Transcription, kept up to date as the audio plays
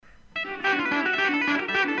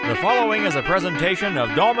The following is a presentation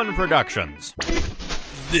of Dolman Productions.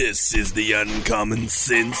 This is the Uncommon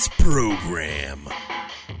Sense Program.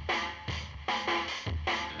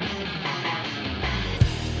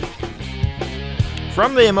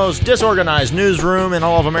 From the most disorganized newsroom in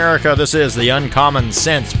all of America, this is the Uncommon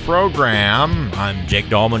Sense Program. I'm Jake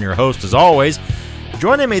Dolman, your host as always.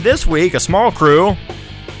 Joining me this week, a small crew.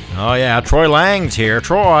 Oh yeah, Troy Lang's here.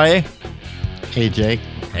 Troy. Hey, Jake.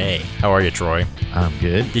 Hey, how are you, Troy? I'm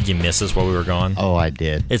good. Did you miss us while we were gone? Oh, I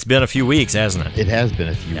did. It's been a few weeks, hasn't it? It has been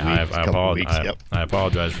a few weeks. I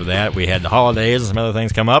apologize for that. We had the holidays and some other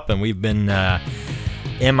things come up, and we've been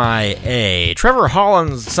MIA. Trevor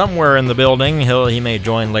Holland's somewhere in the building. He may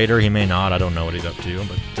join later. He may not. I don't know what he's up to.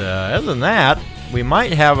 But other than that, we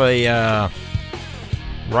might have a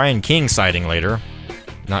Ryan King sighting later.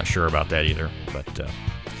 Not sure about that either. But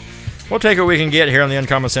we'll take what we can get here on the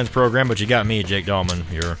Uncommon Sense Program. But you got me, Jake Dolman,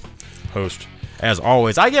 your host. As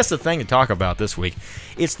always, I guess the thing to talk about this week,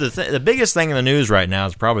 it's the biggest thing in the news right now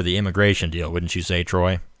is probably the immigration deal, wouldn't you say,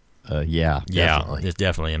 Troy? Yeah, definitely. It's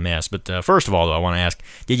definitely a mess. But first of all, though, I want to ask,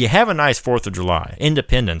 did you have a nice 4th of July,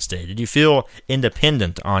 Independence Day? Did you feel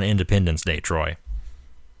independent on Independence Day, Troy?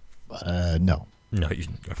 No. No,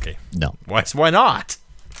 okay. No. Why not?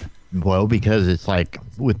 Well, because it's like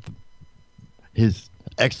with His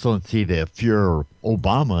Excellency, the Fuhrer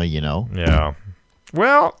Obama, you know. Yeah.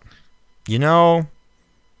 Well, well,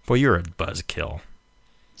 you're a buzzkill.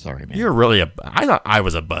 Sorry, man. You're really I thought I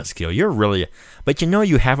was a buzzkill. You're really, but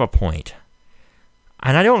you have a point.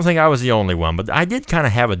 And I don't think I was the only one, but I did kind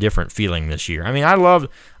of have a different feeling this year. I mean, I love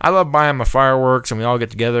buying my fireworks, and we all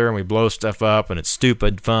get together and we blow stuff up, and it's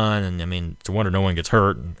stupid fun, and I mean, it's a wonder no one gets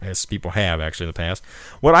hurt, as people have actually in the past.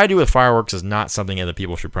 What I do with fireworks is not something other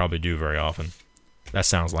people should probably do very often. That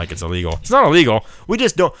sounds like it's illegal. It's not illegal. We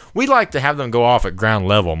just don't. We like to have them go off at ground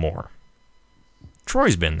level more.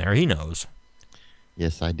 Troy's been there. He knows.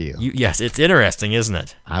 Yes, I do. Yes, it's interesting, isn't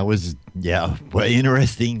it? Well,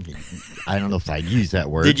 interesting. I don't know if I'd use that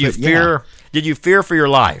word. Did you fear? Yeah. Did you fear for your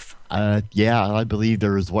life? Yeah, I believe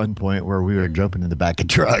there was one point where we were jumping in the back of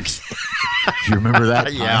trucks. Do you remember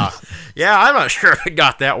that? Yeah. I'm not sure if it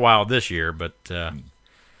got that wild this year, but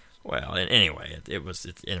well, anyway, it's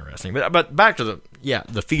interesting. But back to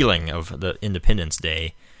the feeling of the Independence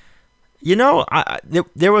Day.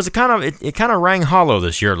 There was it kind of rang hollow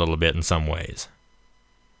this year a little bit in some ways.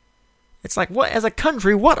 It's like, what, as a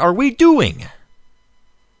country, what are we doing? I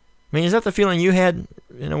mean, is that the feeling you had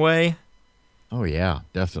in a way? Oh, yeah,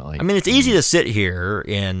 definitely. I mean, it's easy to sit here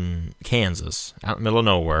in Kansas, out in the middle of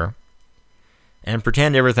nowhere, and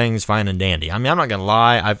pretend everything's fine and dandy. I mean, I'm not going to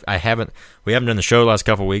lie. We haven't done the show the last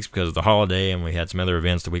couple of weeks because of the holiday, and we had some other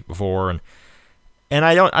events the week before, and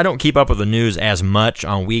I don't keep up with the news as much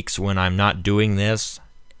on weeks when I'm not doing this.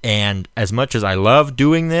 And as much as I love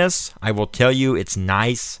doing this, I will tell you it's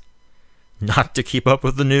nice not to keep up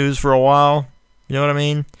with the news for a while. You know what I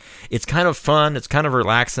mean? It's kind of fun. It's kind of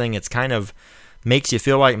relaxing. It's kind of makes you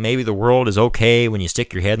feel like maybe the world is okay when you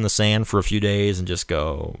stick your head in the sand for a few days and just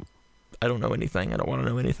go, I don't know anything. I don't want to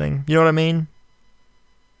know anything. You know what I mean?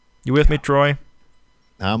 You with me, Troy?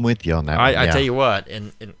 I'm with you on that. I tell you what,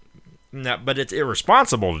 but it's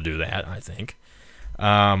irresponsible to do that, I think.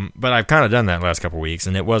 But I've kind of done that last couple of weeks,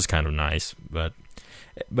 and it was kind of nice. But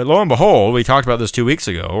lo and behold, we talked about this 2 weeks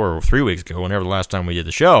ago, or 3 weeks ago, whenever the last time we did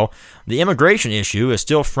the show. The immigration issue is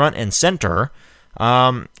still front and center.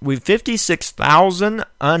 We've 56,000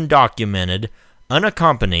 undocumented,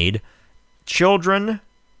 unaccompanied children,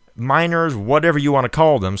 minors, whatever you want to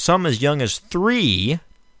call them. Some as young as 3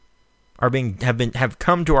 have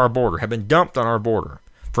come to our border, have been dumped on our border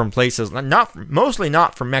from places mostly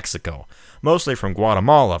not from Mexico, mostly from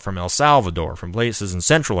Guatemala, from El Salvador, from places in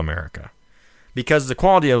Central America. Because the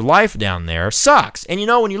quality of life down there sucks. And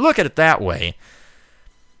when you look at it that way,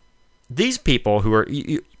 these people who are,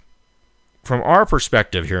 from our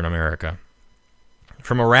perspective here in America,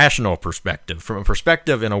 from a rational perspective, from a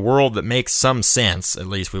perspective in a world that makes some sense, at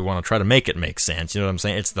least we want to try to make it make sense, you know what I'm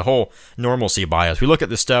saying? It's the whole normalcy bias. We look at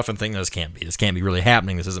this stuff and think, this can't be really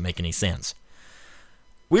happening, this doesn't make any sense.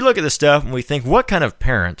 We look at this stuff and we think, what kind of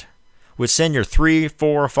parent would send your 3,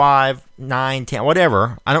 4, 5, 9, 10,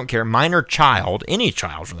 whatever, I don't care, minor child, any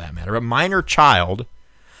child for that matter, a minor child,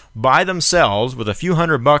 by themselves with a few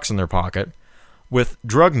 $100 in their pocket, with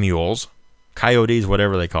drug mules, coyotes,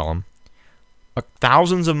 whatever they call them,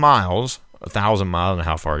 thousands of miles, 1,000 miles, I don't know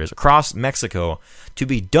how far it is, across Mexico, to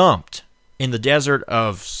be dumped in the desert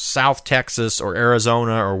of South Texas or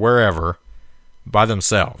Arizona or wherever by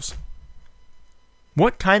themselves.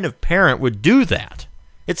 What kind of parent would do that?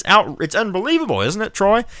 It's unbelievable, isn't it,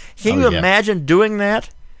 Troy? Can you imagine doing that?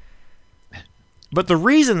 But the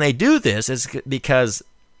reason they do this is because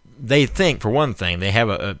they think, for one thing, they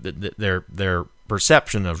have their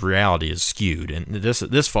perception of reality is skewed, and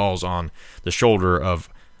this falls on the shoulder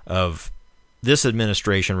of this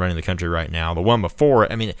administration running the country right now, the one before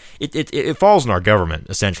it. I mean, it falls on our government,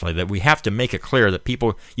 essentially, that we have to make it clear that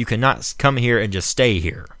people, you cannot come here and just stay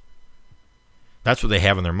here. That's what they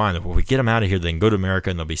have in their mind. That if we get them out of here, they can go to America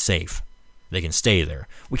and they'll be safe. They can stay there.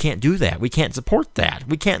 We can't do that. We can't support that.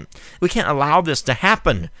 We can't allow this to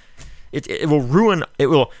happen. It will ruin, it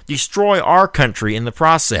will destroy our country in the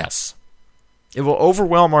process. It will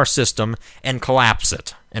overwhelm our system and collapse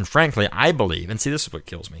it. And frankly, I believe, and see, this is what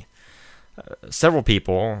kills me. Several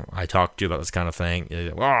people I talk to about this kind of thing,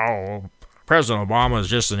 well, President Obama is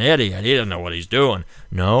just an idiot. He doesn't know what he's doing.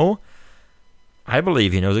 No, I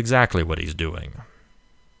believe he knows exactly what he's doing.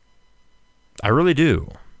 I really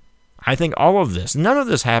do. I think all of this, none of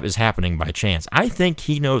this is happening by chance. I think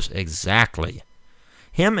he knows exactly.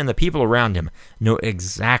 Him and the people around him know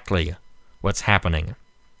exactly what's happening.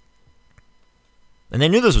 And they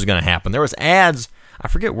knew this was going to happen. There was ads, I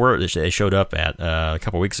forget where they showed up at a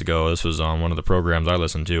couple weeks ago. This was on one of the programs I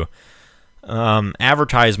listened to.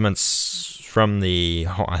 Advertisements from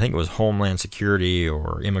I think it was Homeland Security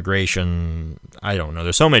or Immigration. I don't know.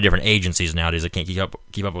 There's so many different agencies nowadays that can't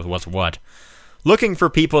keep up with what's what. Looking for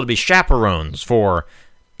people to be chaperones for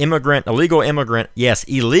illegal immigrant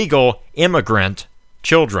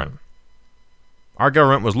children. Our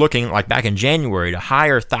government was looking, like back in January, to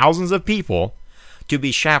hire thousands of people to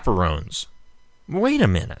be chaperones. Wait a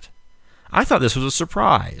minute. I thought this was a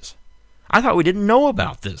surprise. I thought we didn't know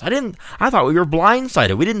about this. I thought we were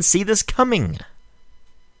blindsided. We didn't see this coming.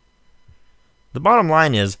 The bottom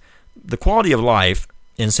line is, the quality of life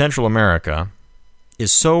in Central America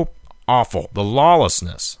is so awful. The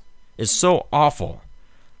lawlessness is so awful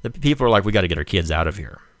that people are like, we got to get our kids out of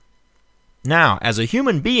here. Now, as a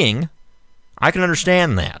human being, I can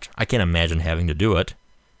understand that. I can't imagine having to do it.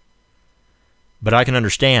 But I can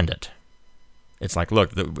understand it. It's like,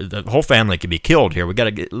 look, the whole family could be killed here. We got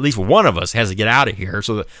to get, at least one of us has to get out of here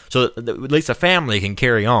so that at least the family can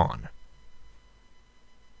carry on.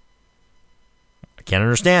 I can't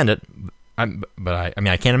understand it, I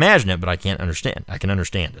can't imagine it, but I can't understand. I can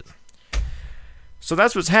understand it. So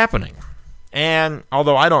that's what's happening. And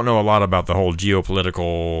although I don't know a lot about the whole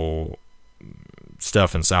geopolitical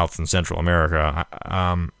stuff in South and Central America,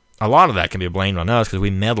 a lot of that can be blamed on us because we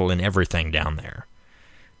meddle in everything down there.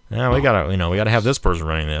 Yeah, we gotta have this person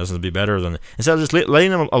running this. It'd be better than instead of just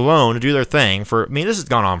letting them alone to do their thing. This has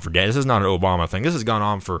gone on for days. This is not an Obama thing. This has gone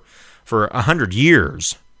on for 100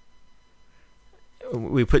 years.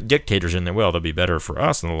 We put dictators in there. Well, they'll be better for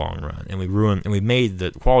us in the long run, and we made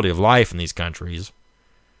the quality of life in these countries.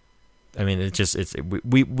 I mean,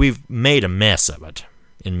 we've made a mess of it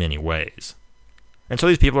in many ways, and so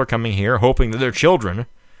these people are coming here hoping that their children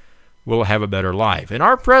will have a better life. And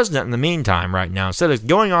our president, in the meantime, right now, instead of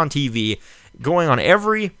going on TV, going on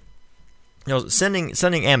every,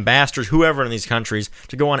 sending ambassadors, whoever in these countries,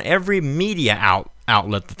 to go on every media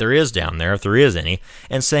outlet that there is down there, if there is any,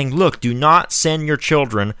 and saying, look, do not send your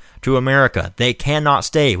children to America. They cannot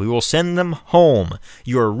stay. We will send them home.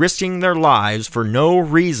 You are risking their lives for no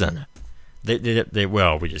reason. We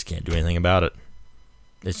just can't do anything about it.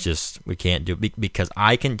 It's just, we can't do it because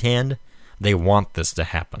I contend they want this to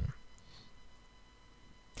happen.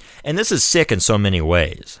 And this is sick in so many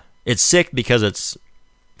ways. It's sick because it's,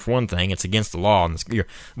 for one thing, it's against the law. And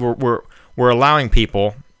we're allowing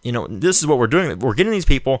people, this is what we're doing. We're getting these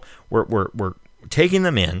people, we're taking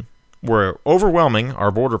them in, we're overwhelming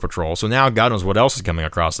our border patrol. So now God knows what else is coming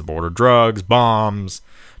across the border. Drugs, bombs,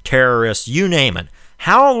 terrorists, you name it.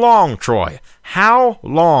 How long, Troy? How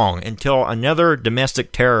long until another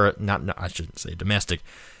domestic terror, I shouldn't say domestic,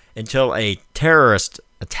 until a terrorist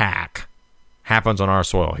attack happens on our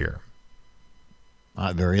soil here?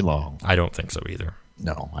 Not very long. I don't think so either.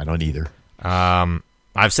 No, I don't either.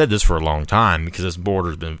 I've said this for a long time because this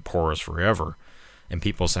border's been porous forever. And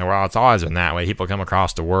people say, well, it's always been that way. People come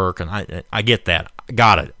across to work, and I get that.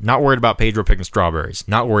 Got it. Not worried about Pedro picking strawberries.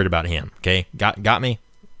 Not worried about him. Okay? Got me?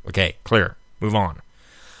 Okay, clear. Move on.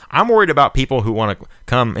 I'm worried about people who want to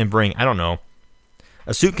come and bring, I don't know,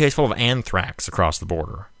 a suitcase full of anthrax across the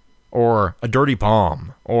border. Or a dirty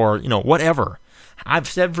bomb. Or, whatever. I've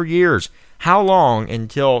said for years, how long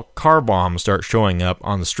until car bombs start showing up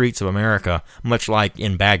on the streets of America, much like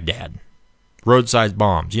in Baghdad? Roadside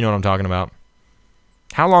bombs. You know what I'm talking about?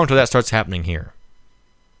 How long till that starts happening here?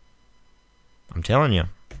 I'm telling you,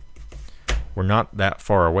 we're not that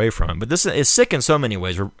far away from it. But this is sick in so many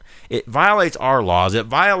ways. It violates our laws. It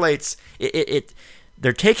violates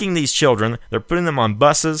They're taking these children, they're putting them on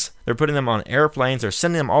buses, they're putting them on airplanes, they're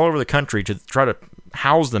sending them all over the country to try to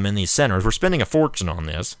house them in these centers. We're spending a fortune on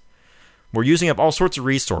this. We're using up all sorts of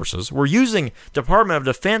resources. We're using Department of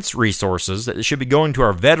Defense resources that should be going to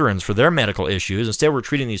our veterans for their medical issues. Instead, we're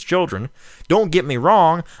treating these children. Don't get me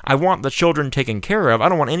wrong. I want the children taken care of. I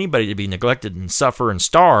don't want anybody to be neglected and suffer and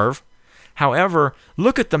starve. However,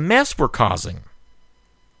 look at the mess we're causing.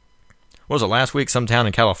 What was it, last week? Some town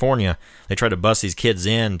in California, they tried to bus these kids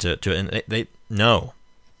in and they no.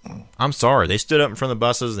 I'm sorry. They stood up in front of the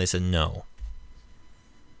buses and they said no.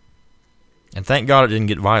 And thank God it didn't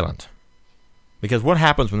get violent. Because what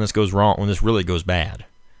happens when this goes wrong, when this really goes bad?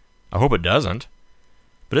 I hope it doesn't.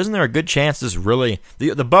 But isn't there a good chance this really...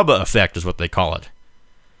 The Bubba effect is what they call it.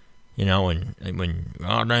 You know, when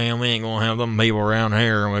oh damn, we ain't going to have them people around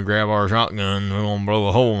here and we grab our shotgun and we're going to blow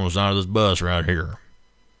a hole in the side of this bus right here.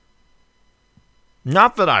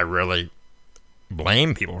 Not that I really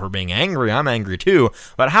blame people for being angry. I'm angry too.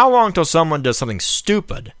 But how long till someone does something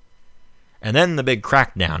stupid and then the big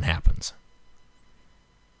crackdown happens?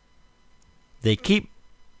 They keep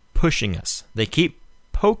pushing us. They keep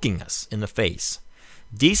poking us in the face.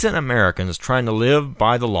 Decent Americans trying to live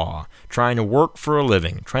by the law, trying to work for a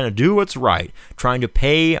living, trying to do what's right, trying to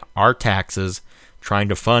pay our taxes, trying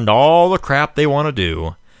to fund all the crap they want to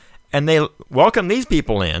do, and they welcome these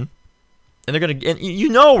people in, and they're going to, and you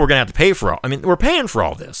know we're going to have to pay for all, I mean, we're paying for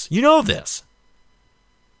all this. You know this.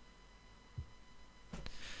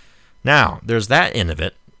 Now, there's that end of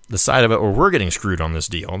it. The side of it where we're getting screwed on this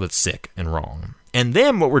deal that's sick and wrong. And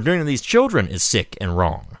then what we're doing to these children is sick and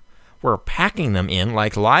wrong. We're packing them in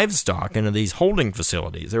like livestock into these holding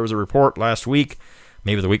facilities. There was a report last week,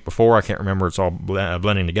 maybe the week before, I can't remember, it's all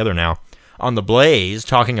blending together now, on the Blaze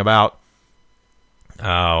talking about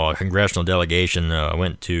a congressional delegation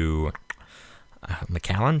went to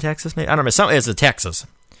McAllen, Texas, maybe? I don't know, it's Texas.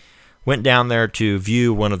 Went down there to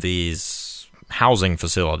view one of these housing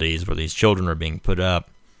facilities where these children are being put up.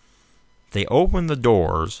 They opened the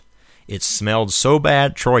doors. It smelled so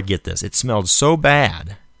bad. Troy, get this. It smelled so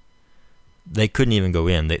bad, they couldn't even go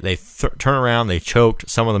in. They turned around. They choked.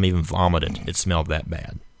 Some of them even vomited. It smelled that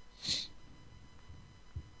bad.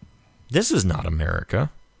 This is not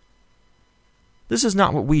America. This is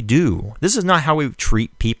not what we do. This is not how we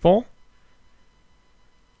treat people.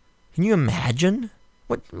 Can you imagine?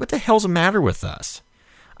 What the hell's the matter with us?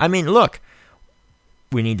 I mean, look.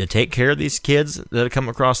 We need to take care of these kids that come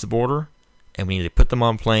across the border. And we need to put them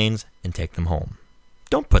on planes and take them home.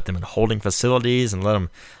 Don't put them in holding facilities and let them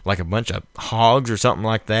like a bunch of hogs or something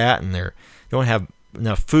like that. And they don't have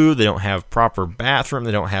enough food. They don't have proper bathroom.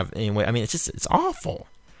 They don't have any way. I mean, it's awful.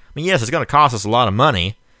 I mean, yes, it's going to cost us a lot of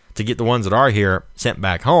money to get the ones that are here sent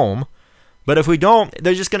back home. But if we don't,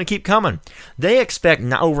 they're just going to keep coming. They expect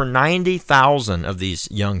over 90,000 of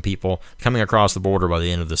these young people coming across the border by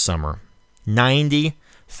the end of the summer.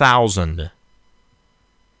 90,000.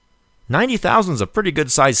 90,000 is a pretty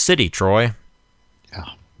good-sized city, Troy. Yeah.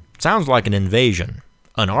 Sounds like an invasion.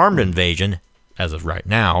 An armed invasion, as of right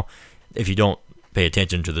now, if you don't pay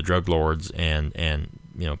attention to the drug lords and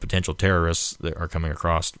potential terrorists that are coming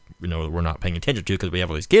across, that we're not paying attention to because we have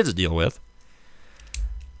all these kids to deal with.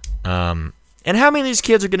 And how many of these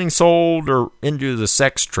kids are getting sold or into the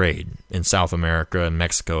sex trade in South America and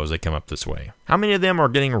Mexico as they come up this way? How many of them are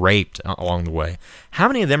getting raped along the way? How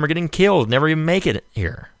many of them are getting killed, never even make it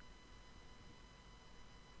here?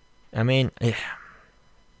 I mean,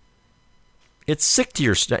 it's sick to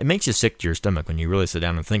it makes you sick to your stomach when you really sit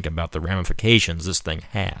down and think about the ramifications this thing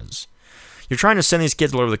has. You're trying to send these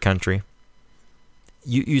kids all over the country.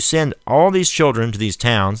 You send all these children to these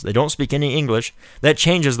towns. They don't speak any English. That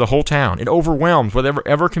changes the whole town. It overwhelms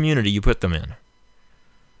whatever community you put them in.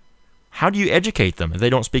 How do you educate them if they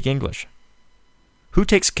don't speak English? Who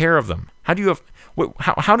takes care of them? How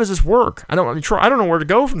does this work? I don't know where to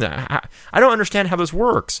go from that. I don't understand how this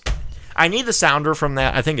works. I need the sounder from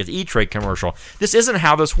that, I think it's E-Trade commercial. This isn't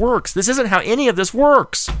how this works. This isn't how any of this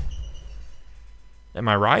works. Am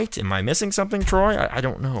I right? Am I missing something, Troy? I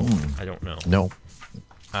don't know. I don't know. No.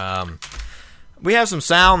 We have some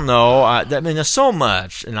sound, though. I mean, there's so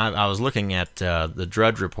much. And I was looking at the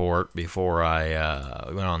Drudge Report before I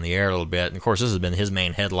went on the air a little bit. And, of course, this has been his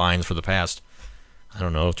main headlines for the past,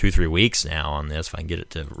 2-3 weeks now on this. If I can get it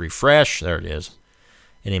to refresh. There it is.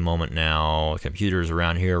 Any moment now. Computers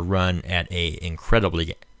around here run at a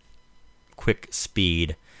incredibly quick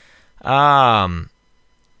speed. Just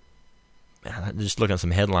looking at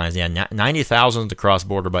some headlines. Yeah, 90,000 to cross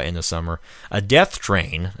border by end of summer. A death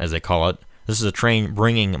train, as they call it. This is a train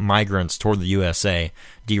bringing migrants toward the USA.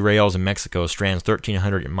 Derails in Mexico, strands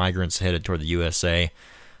 1,300 migrants headed toward the USA.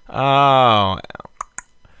 Oh,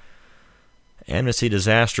 Amnesty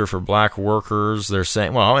disaster for black workers. They're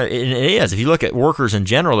saying, well, it is. If you look at workers in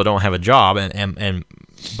general that don't have a job, and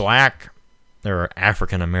black or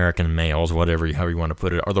African American males, however you want to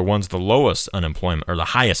put it, are the ones with the lowest unemployment or the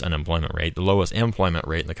highest unemployment rate, the lowest employment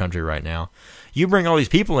rate in the country right now. You bring all these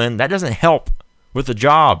people in, that doesn't help with the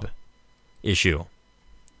job issue.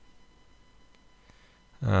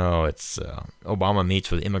 Oh, it's Obama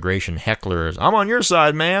meets with immigration hecklers. I'm on your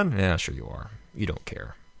side, man. Yeah, sure you are. You don't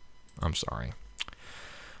care. I'm sorry.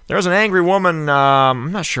 There was an angry woman,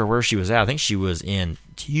 I'm not sure where she was at. I think she was in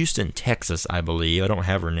Houston, Texas, I believe. I don't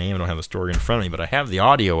have her name. I don't have the story in front of me, but I have the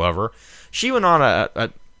audio of her. She went on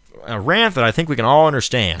a rant that I think we can all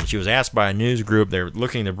understand. She was asked by a news group. They're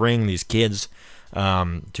looking to bring these kids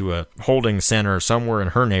to a holding center somewhere in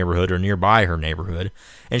her neighborhood or nearby her neighborhood.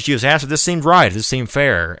 And she was asked if this seemed right, if this seemed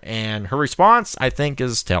fair. And her response, I think,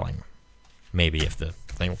 is telling. Maybe if the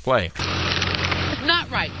thing will play. It's not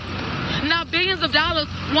right. Now billions of dollars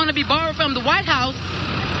want to be borrowed from the White House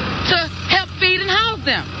to help feed and house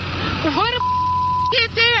them. Where the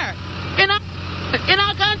kids here in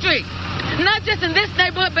our country? Not just in this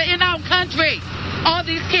neighborhood, but in our country. All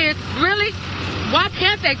these kids, really? Why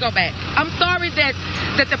can't they go back? I'm sorry that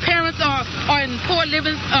the parents are in poor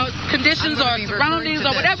living conditions or surroundings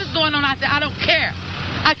or whatever's going on out there. I don't care.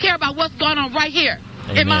 I care about what's going on right here.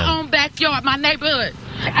 Amen. In my own backyard, my neighborhood.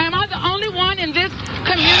 Am I the only one in this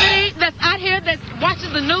community that's out here that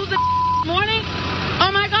watches the news this morning?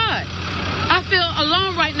 Oh my God. I feel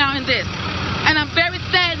alone right now in this. And I'm very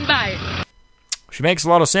saddened by it. She makes a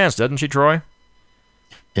lot of sense, doesn't she, Troy?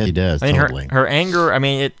 Yeah, she does. I mean, totally. her anger, I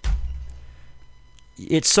mean,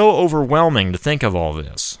 it's so overwhelming to think of all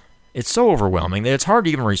this. It's so overwhelming that it's hard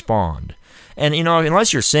to even respond. And, you know,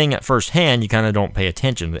 unless you're seeing it firsthand, you kind of don't pay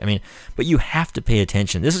attention. I mean, but you have to pay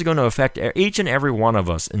attention. This is going to affect each and every one of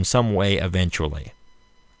us in some way eventually.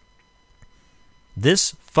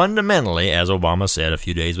 This fundamentally, as Obama said a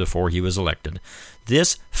few days before he was elected,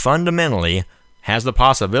 this fundamentally has the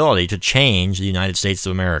possibility to change the United States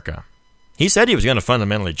of America. He said he was going to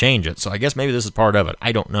fundamentally change it, so I guess maybe this is part of it.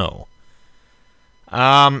 I don't know.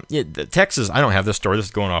 Texas, I don't have this story. This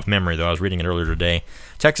is going off memory, though. I was reading it earlier today.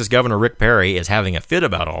 Texas Governor Rick Perry is having a fit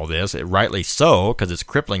about all this, rightly so, because it's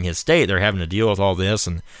crippling his state. They're having to deal with all this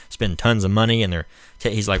and spend tons of money, and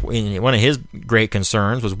he's like, one of his great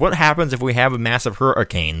concerns was, what happens if we have a massive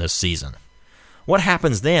hurricane this season? What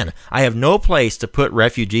happens then? I have no place to put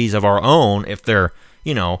refugees of our own if their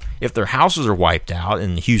houses are wiped out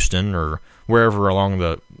in Houston or wherever along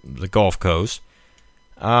the Gulf Coast.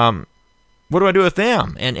 What do I do with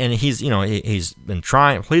them? And he's been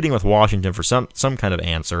pleading with Washington for some kind of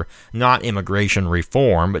answer, not immigration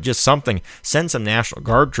reform, but just something. Send some National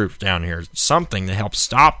Guard troops down here, something to help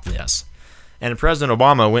stop this. And President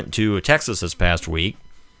Obama went to Texas this past week.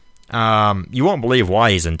 You won't believe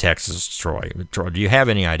why he's in Texas, Troy. Do you have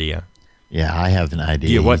any idea? Yeah, I have an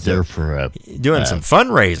idea. He's there for doing some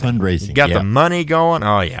fundraising. Fundraising. Got the money going.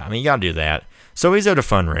 Oh yeah, I mean you got to do that. So he's there to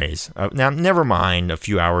fundraise. Now, never mind a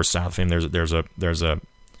few hours south of him. There's a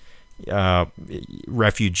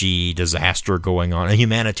refugee disaster going on, a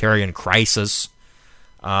humanitarian crisis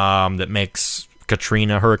that makes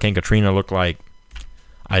Hurricane Katrina look like,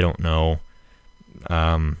 I don't know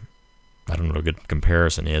what a good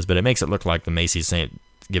comparison is, but it makes it look like the Macy's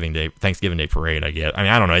Thanksgiving Day parade, I guess. I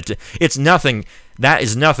mean, I don't know. It's nothing. That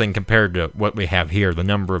is nothing compared to what we have here. The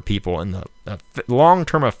number of people and the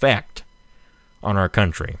long-term effect on our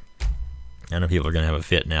country. I know people are going to have a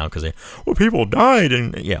fit now because people died.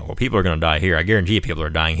 And yeah, well, people are going to die here. I guarantee you people are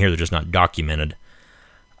dying here. They're just not documented.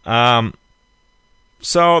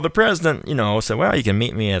 So the president, said, well, you can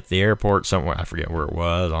meet me at the airport somewhere. I forget where it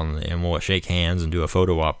was, and we'll shake hands and do a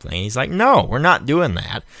photo op thing. He's like, no, we're not doing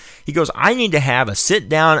that. He goes, I need to have a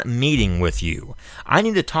sit-down meeting with you. I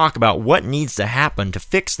need to talk about what needs to happen to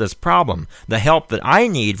fix this problem, the help that I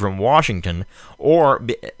need from Washington, or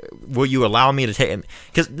will you allow me to take it?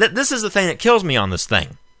 Because this is the thing that kills me on this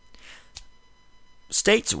thing.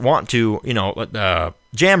 States want to,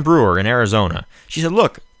 Jan Brewer in Arizona, she said,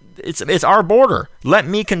 look, it's our border. Let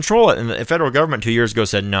me control it. And the federal government 2 years ago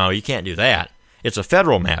said, no, you can't do that. It's a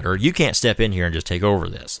federal matter. You can't step in here and just take over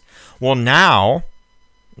this. Well, now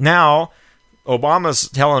Obama's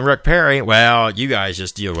telling Rick Perry, well, you guys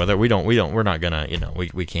just deal with it. We're not gonna,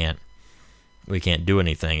 we can't do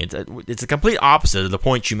anything. It's a complete opposite of the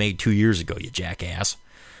point you made 2 years ago, you jackass.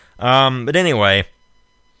 But anyway,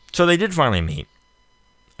 so they did finally meet.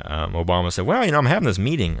 Obama said, well, I'm having this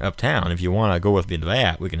meeting uptown. If you want to go with me to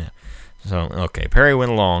that, we can. So, okay, Perry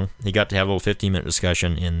went along. He got to have a little 15-minute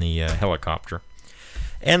discussion in the helicopter.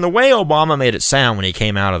 And the way Obama made it sound when he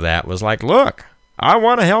came out of that was like, look, I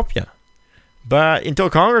want to help you. But until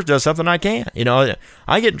Congress does something, I can't. You know,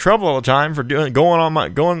 I get in trouble all the time for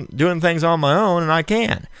doing things on my own, and I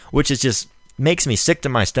can, which is just makes me sick to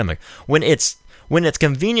my stomach. When it's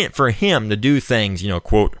convenient for him to do things, you know,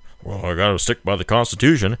 quote, well, I got to stick by the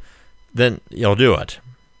Constitution, then he'll do it,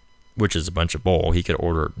 which is a bunch of bull. He could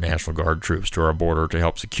order National Guard troops to our border to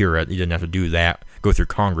help secure it. He didn't have to do that, go through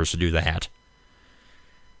Congress to do that.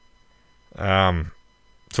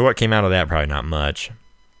 So what came out of that? Probably not much.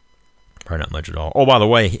 Probably not much at all. Oh, by the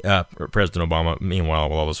way, President Obama, meanwhile,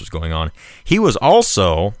 while all this was going on, he was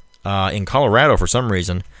also in Colorado for some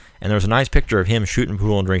reason, and there was a nice picture of him shooting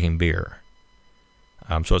pool and drinking beer.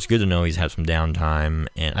 So it's good to know he's had some downtime,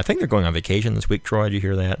 and I think they're going on vacation this week, Troy. Did you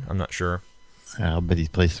hear that? I'm not sure. But he's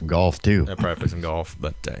played some golf, too. They'll probably play some golf,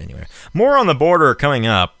 but anyway. More on the border coming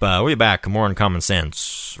up. We'll be back. More on Common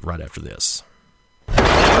Sense right after this.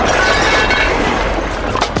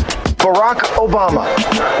 Barack Obama,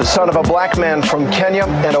 the son of a black man from Kenya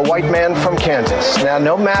and a white man from Kansas. Now,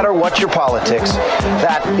 no matter what your politics,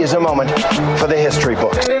 that is a moment for the history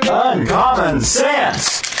books. Uncommon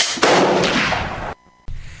Sense.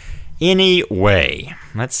 Anyway,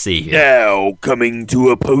 let's see here. Now coming to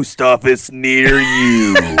a post office near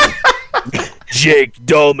you. Jake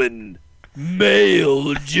Dahlman,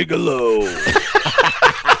 male gigolo.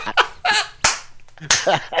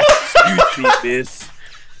 Excuse me, miss.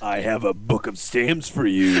 I have a book of stamps for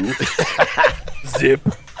you. Zip,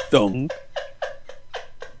 thunk.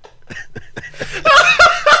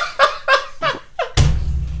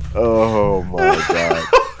 Oh, my God.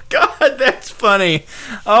 God, that's funny.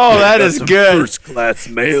 Oh, that is good. First class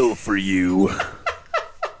mail for you.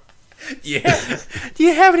 Yeah. Do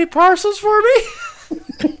you have any parcels for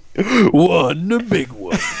me? One big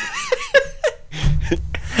one.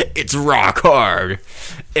 It's rock hard.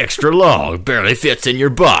 Extra long, barely fits in your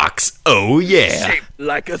box. Oh, yeah. Shaped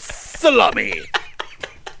like a salami.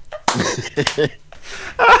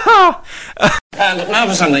 And now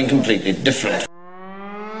for something completely different.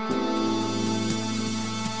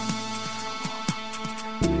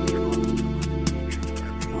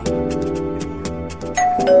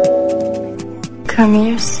 Come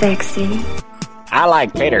here, sexy. I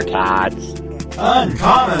like tater tots.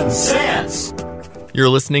 Uncommon Sense. You're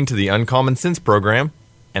listening to the Uncommon Sense program,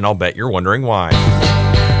 and I'll bet you're wondering why.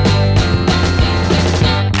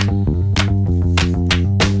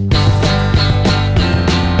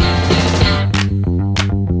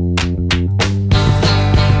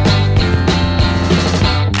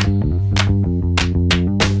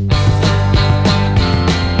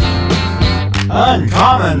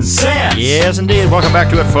 Uncommon Sense. Yes, indeed. Welcome back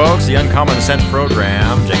to it, folks. The Uncommon Sense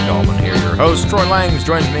program. Jake Dahlman here, your host. Troy Langs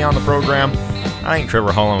joins me on the program. I think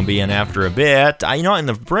Trevor Holland will be in after a bit. In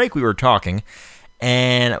the break we were talking,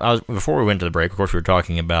 and before we went to the break, of course, we were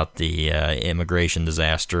talking about the immigration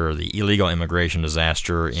disaster, the illegal immigration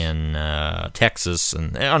disaster in Texas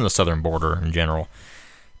and on the southern border in general.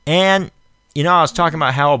 And, I was talking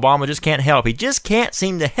about how Obama just can't help. He just can't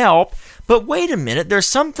seem to help. But wait a minute, there's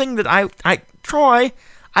something that Troy,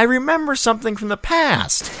 I remember something from the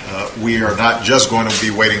past. We are not just going to be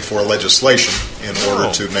waiting for legislation in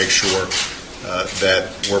order to make sure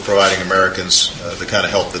that we're providing Americans the kind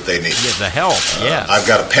of help that they need. Yeah, the help, yes. I've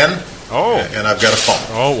got a pen, and I've got a phone.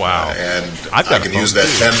 Oh, wow. And I can use that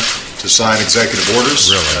pen to sign executive orders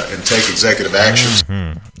and take executive actions.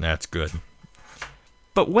 Mm-hmm. That's good.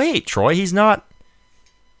 But wait, Troy, he's not...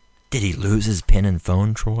 Did he lose his pen and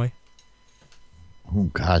phone, Troy? Oh,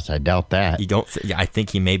 gosh, I doubt that. You don't? I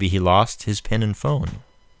think maybe he lost his pen and phone.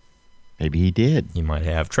 Maybe he did. He might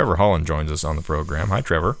have. Trevor Holland joins us on the program. Hi,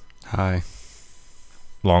 Trevor. Hi.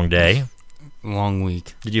 Long day? Long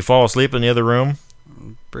week. Did you fall asleep in the other room?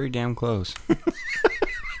 Pretty damn close.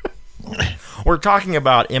 We're talking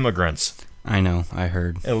about immigrants. I know, I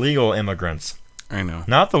heard. Illegal immigrants. I know.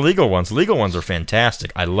 Not the legal ones. Legal ones are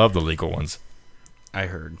fantastic. I love the legal ones. I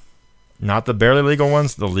heard. Not the barely legal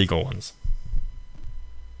ones, the legal ones.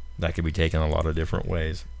 That could be taken a lot of different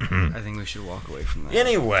ways. I think we should walk away from that.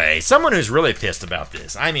 Anyway, someone who's really pissed about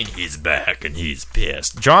this. I mean, he's back and he's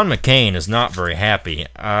pissed. John McCain is not very happy.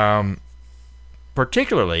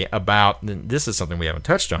 Particularly about, this is something we haven't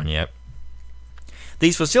touched on yet,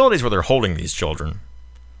 these facilities where they're holding these children,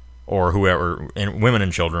 or whoever, and women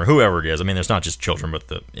and children, or whoever it is. I mean, there's not just children, but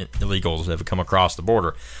the illegals that have come across the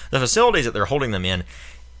border. The facilities that they're holding them in,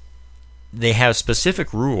 they have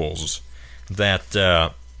specific rules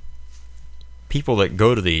that people that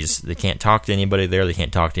go to these, they can't talk to anybody there, they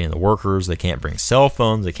can't talk to any of the workers, they can't bring cell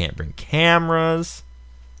phones, they can't bring cameras.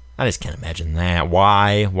 I just can't imagine that.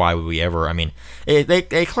 Why would we ever? I mean,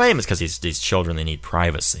 they claim it's because these children, they need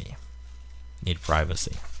privacy.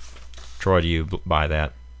 Troy, do you buy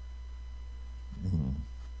that?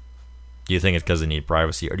 Do you think it's because they need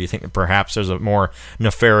privacy, or do you think that perhaps there's a more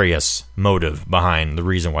nefarious motive behind the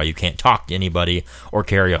reason why you can't talk to anybody or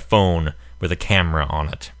carry a phone with a camera on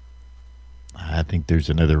it? I think there's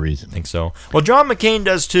another reason. I think so. Well, John McCain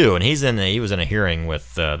does too, and he was in a hearing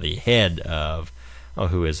with the head of,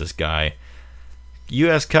 who is this guy?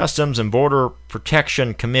 U.S. Customs and Border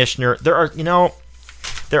Protection Commissioner. There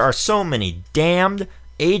are so many damned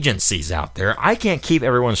agencies out there. I can't keep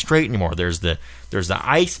everyone straight anymore. There's the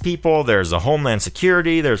ICE people. There's the Homeland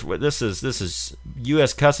Security. This is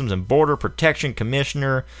U.S. Customs and Border Protection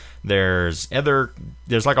Commissioner. There's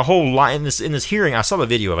like a whole line in this hearing. I saw the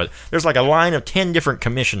video of it. There's like a line of 10 different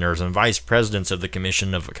commissioners and vice presidents of the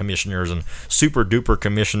commission of commissioners and super duper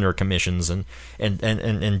commissioner commissions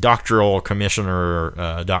and doctoral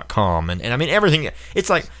commissioner.com and I mean everything.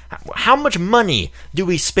 It's like, how much money do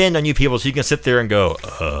we spend on you people so you can sit there and go,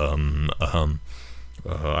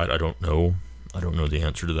 I don't know. I don't know the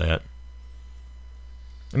answer to that.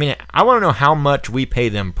 I mean, I want to know how much we pay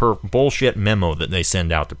them per bullshit memo that they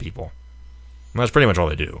send out to people. Well, that's pretty much all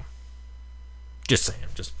they do. Just saying.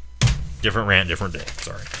 Just different rant, different day.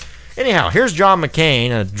 Sorry. Anyhow, here's John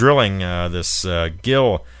McCain drilling this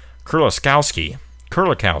Gil Kurlikowski.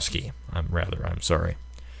 I'm sorry.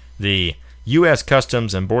 The U.S.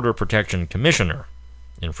 Customs and Border Protection Commissioner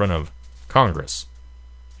in front of Congress.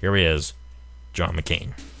 Here he is, John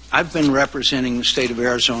McCain. I've been representing the state of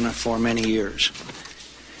Arizona for many years.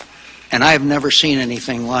 And I have never seen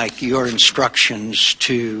anything like your instructions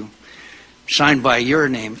signed by your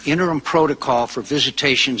name, Interim Protocol for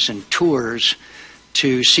Visitations and Tours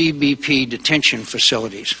to CBP detention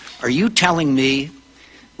facilities. Are you telling me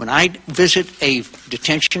when I visit a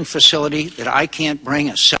detention facility that I can't bring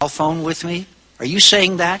a cell phone with me? Are you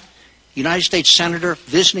saying that? United States Senator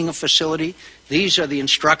visiting a facility, these are the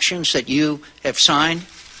instructions that you have signed?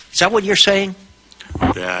 Is that what you're saying?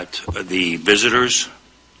 That the visitors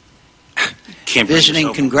can't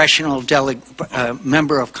visiting congressional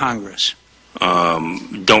member of Congress.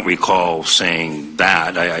 Don't recall saying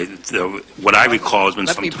that. What I recall has been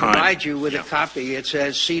some time. Let me provide you with a copy. It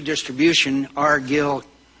says, see distribution, R. Gil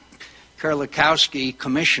Kurlikowski,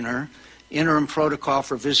 Commissioner, Interim Protocol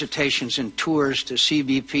for Visitations and Tours to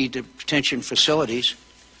CBP detention facilities.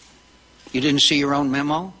 You didn't see your own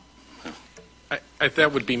memo?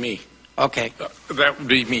 That would be me. Okay. That would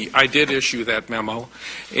be me. I did issue that memo,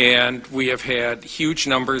 and we have had huge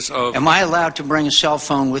numbers of... Am I allowed to bring a cell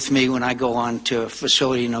phone with me when I go on to a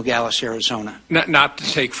facility in Nogales, Arizona? Not to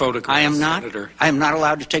take photographs, I am not. Senator. I am not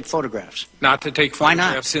allowed to take photographs. Not to take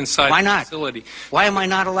photographs inside the facility. Why am I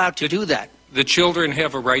not allowed to do that? The children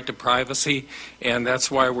have a right to privacy, and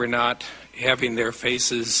that's why we're not having their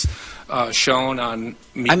faces shown on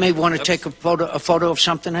media. I may want to take a photo of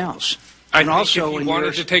something else. And also, if you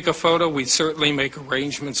wanted to take a photo, we'd certainly make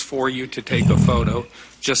arrangements for you to take a photo,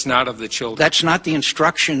 just not of the children. That's not the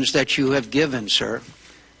instructions that you have given, sir.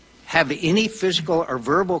 Have any physical or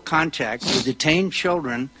verbal contact with detained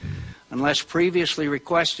children unless previously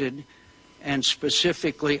requested, and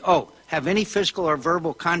specifically, have any physical or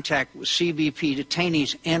verbal contact with CBP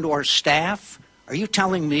detainees and or staff? Are you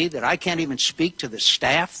telling me that I can't even speak to the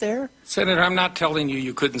staff there? Senator, I'm not telling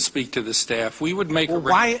you couldn't speak to the staff. We would make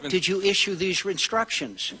arrangements. Why did you issue these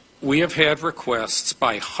instructions? We have had requests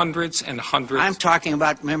by hundreds and hundreds. I'm talking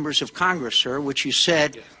about members of Congress, sir, which you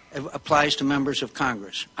said applies to members of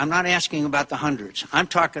Congress. I'm not asking about the hundreds. I'm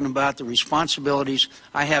talking about the responsibilities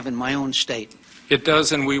I have in my own state. It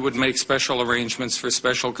does, and we would make special arrangements for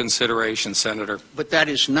special consideration, Senator. But that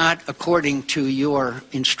is not according to your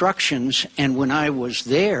instructions. And when I was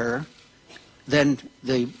there, then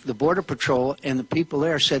the Border Patrol and the people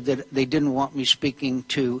there said that they didn't want me speaking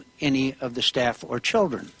to any of the staff or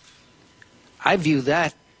children. I view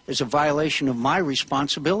that as a violation of my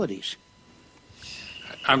responsibilities.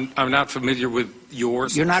 I'm not familiar with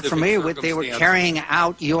yours. You're not familiar with. They were carrying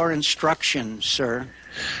out your instructions, sir.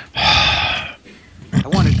 I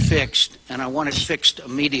want it fixed, and I want it fixed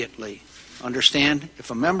immediately. Understand? If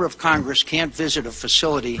a member of Congress can't visit a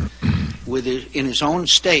facility in his own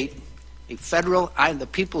state, the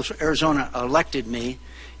people of Arizona elected me,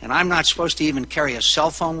 and I'm not supposed to even carry a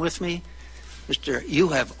cell phone with me, Mister, you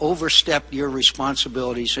have overstepped your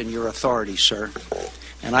responsibilities and your authority, sir.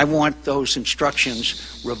 And I want those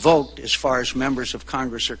instructions revoked as far as members of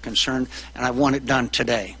Congress are concerned, and I want it done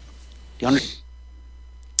today. Do you understand?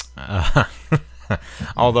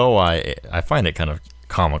 Although I find it kind of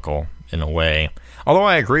comical in a way. Although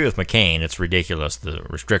I agree with McCain, it's ridiculous the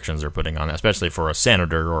restrictions they're putting on that, especially for a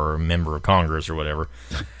senator or a member of Congress or whatever.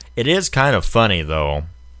 It is kind of funny, though,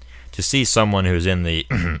 to to see someone who's in the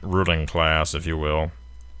ruling class, if you will.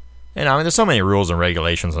 And I mean, there's so many rules and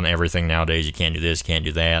regulations on everything nowadays. You can't do this, can't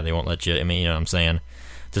do that. They won't let you. I mean, you know what I'm saying?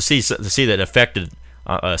 To see that affected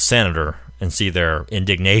a senator and see their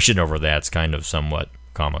indignation over that's kind of somewhat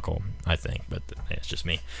comical, I think. But it's just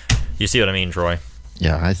me. You see what I mean, Troy?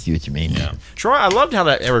 Yeah, I see what you mean. Yeah, Troy, I loved how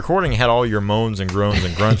that recording had all your moans and groans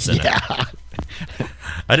and grunts in it.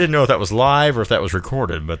 I didn't know if that was live or if that was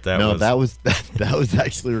recorded, but that was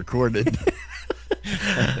actually recorded.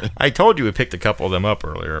 I told you we picked a couple of them up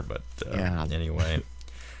earlier, but anyway,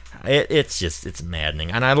 it's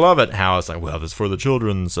maddening, and I love it how it's like, well, this is for the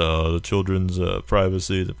children's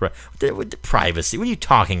privacy. The privacy? What are you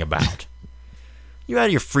talking about? You out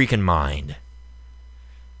of your freaking mind?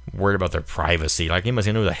 Worried about their privacy? Like, you must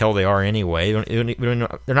know who the hell they are anyway. We don't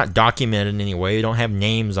know, they're not documented in any way. We don't have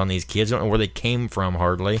names on these kids. We don't know where they came from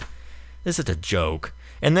hardly. This is a joke.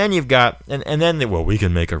 And then you've got, and then, well, we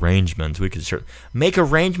can make arrangements. We can make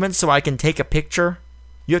arrangements so I can take a picture?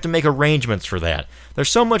 You have to make arrangements for that. There's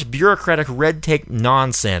so much bureaucratic red tape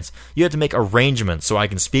nonsense. You have to make arrangements so I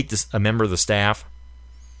can speak to a member of the staff.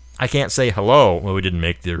 I can't say hello. Well, we didn't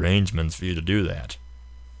make the arrangements for you to do that.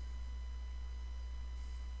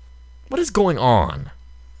 What is going on?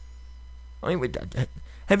 I mean,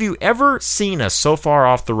 have you ever seen us so far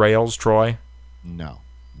off the rails, Troy? No,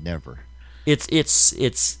 never.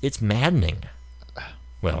 It's maddening.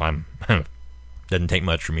 Well, doesn't take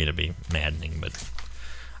much for me to be maddening, but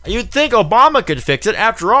you'd think Obama could fix it.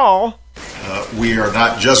 After all, we are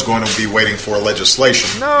not just going to be waiting for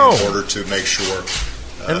legislation in order to make sure.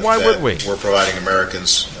 And why would we? We're providing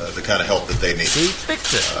Americans the kind of help that they need. See,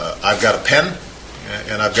 fix it. I've got a pen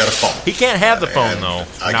and I've got a phone. He can't have the phone though.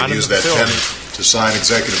 I can use that pen to sign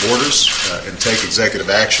executive orders and take executive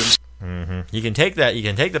actions. Mm-hmm. You can take that. You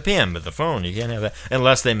can take the pen, but the phone you can't have that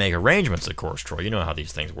unless they make arrangements. Of course, Troy. You know how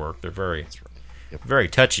these things work. They're very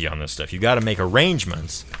touchy on this stuff. You got to make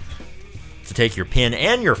arrangements to take your pen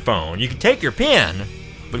and your phone. You can take your pen,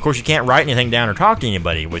 but of course you can't write anything down or talk to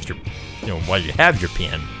anybody with your, while you have your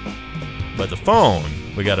pen. But the phone,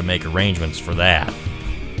 we got to make arrangements for that.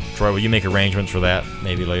 Troy, will you make arrangements for that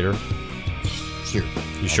maybe later? Sure.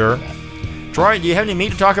 You sure? Troy, do you have any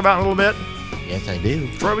meat to talk about in a little bit? Yes, I do.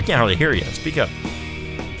 Troy, we can't hardly hear you. Speak up.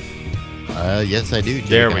 Yes, I do, Jake.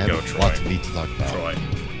 There we go, Troy. Lots of meat to talk about. Troy.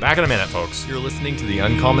 Back in a minute, folks. You're listening to the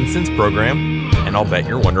Uncommon Sense program, and I'll bet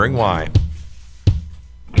you're wondering why.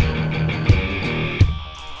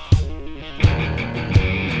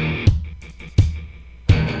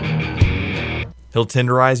 He'll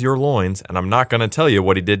tenderize your loins, and I'm not going to tell you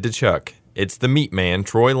what he did to Chuck. It's the Meat Man,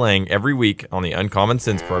 Troy Lang, every week on the Uncommon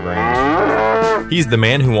Sense program. He's the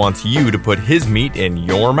man who wants you to put his meat in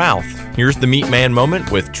your mouth. Here's the Meat Man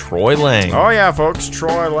moment with Troy Lang. Oh, yeah, folks.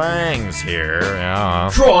 Troy Lang's here. Yeah.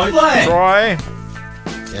 Troy Lang! Troy?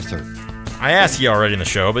 Yes, sir. I asked you already in the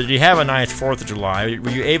show, but did you have a nice 4th of July? Were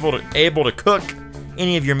you able to cook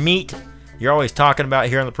any of your meat? You're always talking about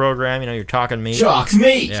here on the program. You're talking meat. Chuck's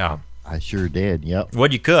meat! Yeah. I sure did, yep.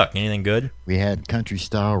 What'd you cook? Anything good? We had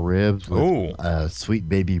country-style ribs with sweet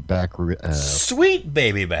baby back ribs. Sweet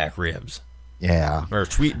baby back ribs? Yeah. Or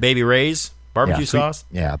Sweet Baby Ray's barbecue sauce?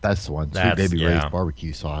 Yeah, that's the one. Sweet Baby Ray's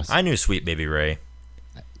barbecue sauce. I knew Sweet Baby Ray.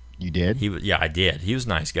 You did? Yeah, I did. He was a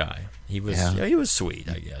nice guy. He was he was sweet,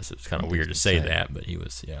 I guess. It's kind of weird to say that, but he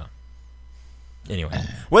was, Anyway,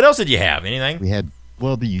 what else did you have? Anything? We had,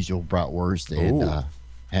 the usual bratwurst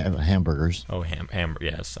and hamburgers. Oh,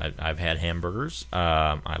 yes. I've had hamburgers.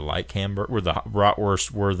 I like hamburgers. Were the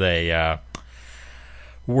bratwurst,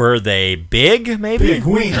 were they big, maybe? Big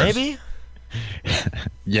wieners. Maybe?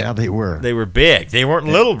 Yeah, they were. They were big. They weren't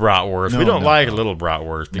little bratwurst. We don't like little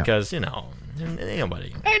bratwurst because, ain't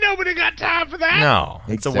nobody got time for that. No,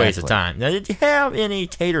 it's a waste of time. Now, did you have any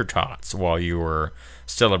tater tots while you were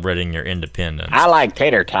celebrating your independence? I like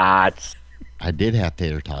tater tots. I did have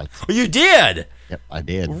tater tots. You did? Yep, I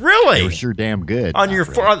did. Really? They were sure damn good. On your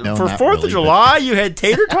for 4th of July, you had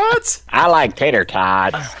tater tots? I like tater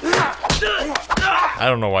tots. I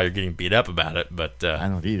don't know why you're getting beat up about it, but I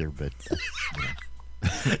don't either. But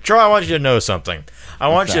Troy, I want you to know something. I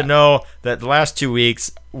want you to know that the last 2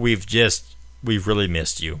 weeks we've really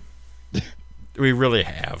missed you. We really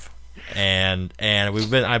have, and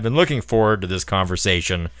I've been looking forward to this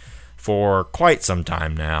conversation for quite some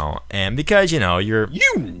time now, and because you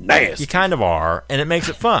nasty. You kind of are, and it makes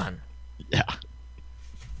it fun. Yeah.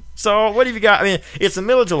 So what have you got? I mean, it's the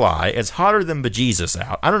middle of July. It's hotter than bejesus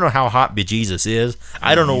out. I don't know how hot bejesus is.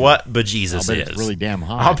 I don't know what bejesus is. It's really damn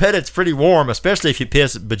hot. I'll bet it's pretty warm, especially if you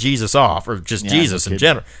piss bejesus off, or just Jesus in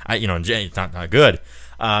general. It's not good.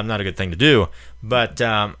 Not a good thing to do. But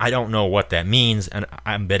I don't know what that means, and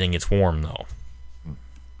I'm betting it's warm, though.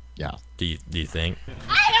 Yeah. Do you think?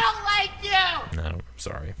 I don't like you! No,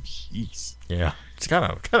 sorry. Jeez. Yeah. It's kind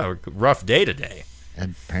of a rough day today.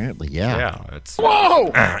 Apparently, yeah. Yeah. It's Whoa!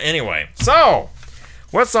 Anyway, so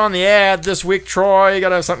what's on the ad this week, Troy? You got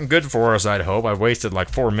to have something good for us, I'd hope. I've wasted like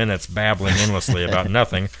 4 minutes babbling endlessly about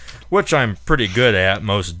nothing, which I'm pretty good at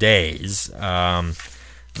most days.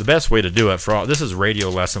 The best way to do it this is Radio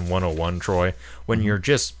Lesson 101, Troy. When you're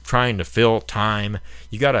just trying to fill time,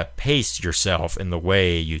 you got to pace yourself in the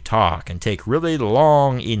way you talk and take really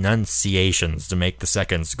long enunciations to make the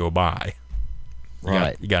seconds go by.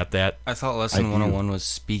 Right. You got that? I thought Lesson 101 was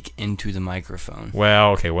speak into the microphone.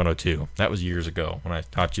 Well, okay, 102. That was years ago when I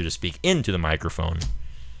taught you to speak into the microphone.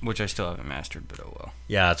 Which I still haven't mastered, but oh well.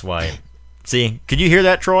 Yeah, that's why. See, could you hear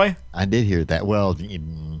that, Troy? I did hear that. Well, it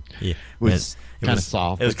was kind of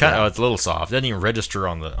soft. It was kind of. It's a little soft. It doesn't even register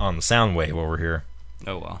on the sound wave over here.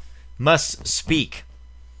 Oh well. Must speak.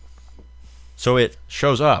 So it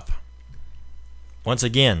shows up. Once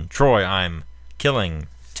again, Troy, I'm killing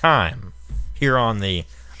time here on the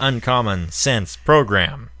Uncommon Sense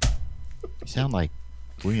program. You sound like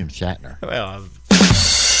William Shatner. Well,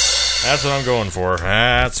 that's what I'm going for.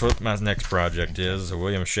 That's what my next project is, a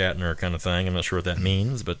William Shatner kind of thing. I'm not sure what that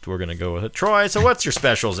means, but we're going to go with it. Troy, so what's your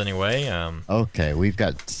specials anyway? Okay, we've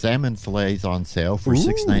got salmon fillets on sale for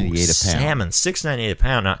 $6.98 a pound. Salmon, $6.98 a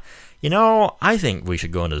pound. Now, you know, I think we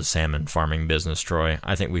should go into the salmon farming business, Troy.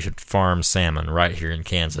 I think we should farm salmon right here in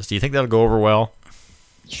Kansas. Do you think that'll go over well?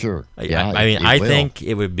 Sure. Yeah, I mean, I think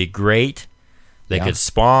it would be great. They could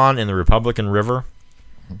spawn in the Republican River.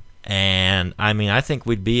 And I mean, I think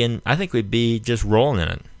we'd be just rolling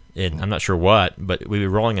in it. I'm not sure what, but we'd be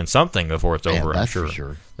rolling in something before it's over. I'm sure. For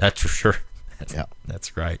sure. That's for sure.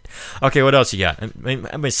 That's right. Okay, what else you got? I mean,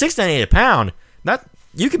 $6.98 a pound. That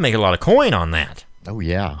you can make a lot of coin on that. Oh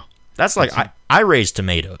yeah. That's like I raise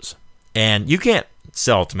tomatoes, and you can't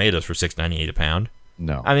sell tomatoes for $6.98 a pound.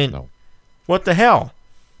 No. I mean, what the hell?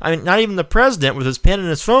 I mean, not even the president with his pen and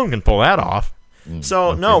his phone can pull that off.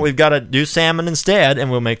 No, we've got to do salmon instead, and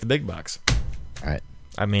we'll make the big bucks. All right.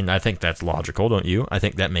 I mean, I think that's logical, don't you? I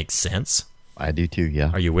think that makes sense. I do too. Yeah.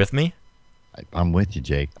 Are you with me? I'm with you,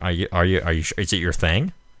 Jake. Are you? Is it your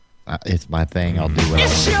thing? It's my thing. I'll do what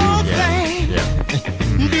It's your thing. Yeah.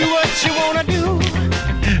 Do what you want to do.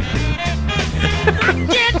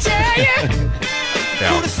 Can't tell you.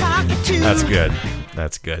 Yeah. That's good.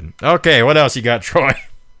 That's good. Okay, what else you got, Troy?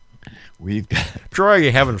 We've got Troy. Are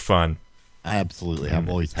you having fun? Absolutely. I'm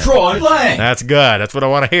always having Troy fun. Lang. That's good. That's what I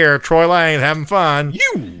want to hear. Troy Lang is having fun.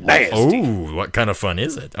 You nasty. Oh, what kind of fun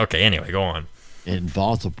is it? Okay, anyway, go on. It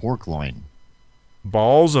involves a pork loin.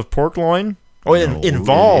 Balls of pork loin? Oh, it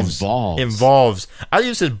involves. Involves. I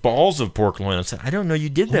used to say balls of pork loin. I said, I don't know you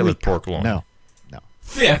did that with pork loin. No.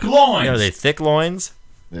 Thick loins. Are they thick loins?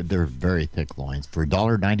 They're very thick loins for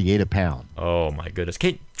 $1.98 a pound. Oh, my goodness.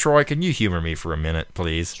 Troy, can you humor me for a minute,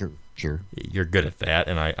 please? Sure. You're good at that,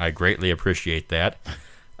 and I greatly appreciate that.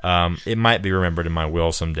 It might be remembered in my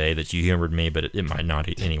will someday that you humored me, but it might not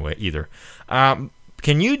anyway either.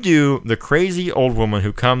 Can you do the crazy old woman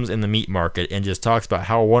who comes in the meat market and just talks about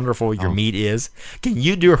how wonderful your meat is? Can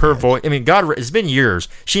you do her voice? I mean, God, it's been years.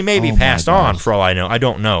 She may be passed on for all I know. I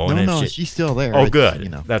don't know. No, she's still there. Oh,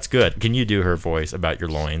 good. That's good. Can you do her voice about your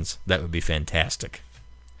loins? That would be fantastic.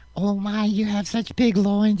 Oh, my, you have such big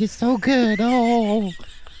loins. It's so good. Oh.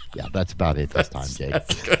 Yeah, that's about it this time, Jake.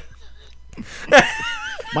 That's good.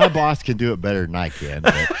 My boss can do it better than I can,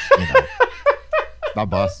 but, my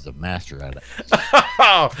boss is a master at it.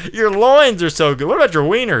 Oh, your loins are so good. What about your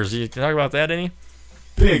wieners? You talk about that any?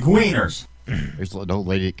 Big wieners. There's an old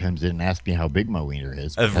lady that comes in and asks me how big my wiener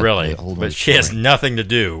is. Really? But she has nothing to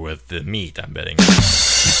do with the meat, I'm betting.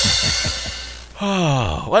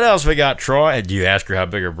 Oh, what else we got, Troy? Do you ask her how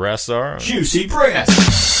big her breasts are? Juicy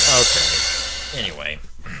breasts. Okay. Anyway.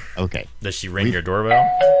 Okay. Does she ring your doorbell?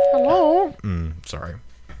 Hello. Sorry.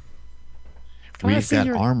 We've got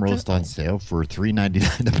arm roast on sale for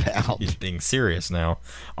 $3.99 a pound. He's being serious now.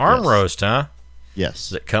 Arm roast, huh?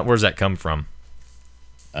 Yes. Where's that come from?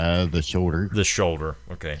 The shoulder. The shoulder.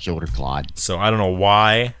 Okay. Shoulder clod. So I don't know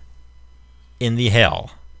why in the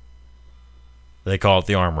hell they call it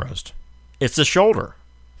the arm roast. It's the shoulder.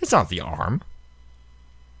 It's not the arm.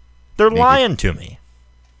 They're lying to me.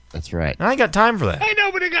 That's right. I ain't got time for that. Ain't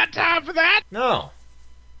nobody got time for that. No.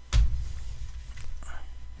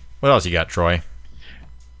 What else you got, Troy?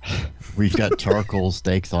 We've got charcoal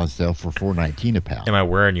steaks on sale for $4.19 a pound. Am I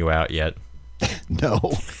wearing you out yet? No.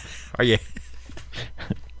 Are you?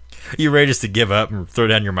 Are you ready just to give up and throw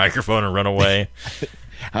down your microphone and run away?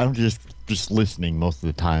 I'm just just listening most of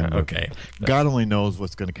the time. but Okay. God only knows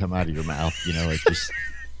what's going to come out of your mouth. It's just.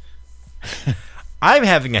 I'm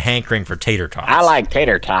having a hankering for tater tots. I like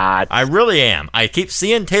tater tots. I really am. I keep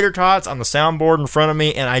seeing tater tots on the soundboard in front of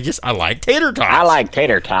me, and I like tater tots. I like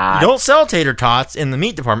tater tots. You don't sell tater tots in the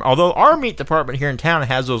meat department, although our meat department here in town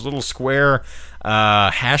has those little square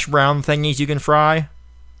hash brown thingies you can fry.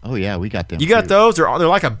 Oh, yeah, we got them. You got those? They're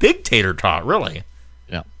like a big tater tot, really.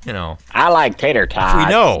 Yeah. I like tater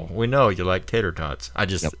tots. We know you like tater tots. I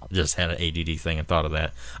just had an ADD thing and thought of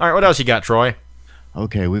that. All right, what else you got, Troy?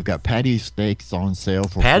 Okay, we've got patio steaks on sale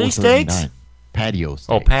for Patty steaks? $4.39. Patio steaks.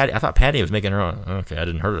 Oh, Patty. I thought Patty was making her own. Okay, I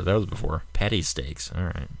didn't heard of those before. Patty steaks. All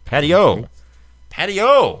right. Patio.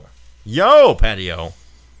 Patio. Yo, patio.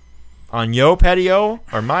 On yo patio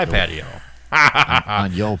or my patio?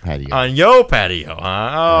 on yo patio. On yo patio.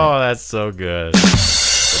 Oh, that's so good. A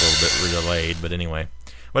little bit delayed, but anyway.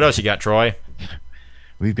 What else you got, Troy?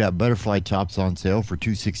 We've got butterfly chops on sale for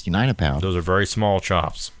 $2.69 a pound. Those are very small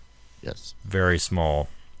chops. Yes. Very small.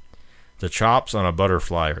 The chops on a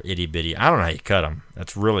butterfly are itty bitty. I don't know how you cut them.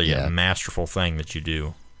 That's really a masterful thing that you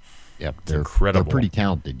do. Yep, they're incredible. They're pretty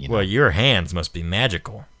talented. Well, your hands must be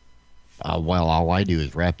magical. Well, all I do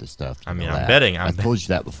is wrap the stuff. I mean, I'm betting. I've told you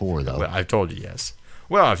that before, though. Well, I've told you, yes.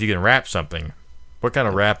 Well, if you can wrap something, what kind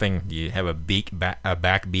of wrapping? Do you have a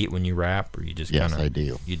back beat when you wrap, or you just kind of? Yes, I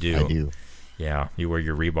do. You do. I do. Yeah, you wear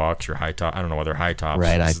your Reeboks, your high top. I don't know whether high tops.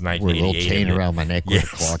 Right, I wear a little chain around my neck with a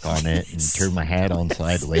clock on it, and turn my hat on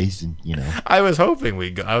sideways, and I was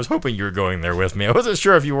hoping I was hoping you were going there with me. I wasn't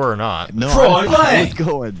sure if you were or not. No, I was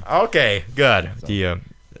going. Okay, good. Do you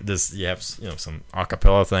have some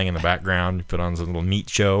acapella thing in the background? You put on some little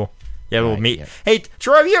meat show. You have a little meat. Yeah. Hey,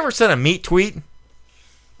 Troy, have you ever sent a meat tweet?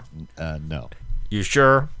 No. You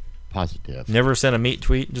sure? Positive. Never sent a meat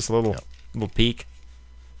tweet? Just a little peek?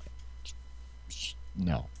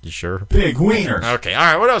 No. You sure? Big wieners. Okay, all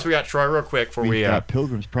right. What else we got, Troy? Real quick before we got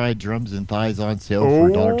Pilgrim's Pride drums and thighs on sale for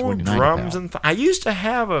 $1.29. Drums and I used to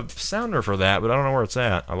have a sounder for that, but I don't know where it's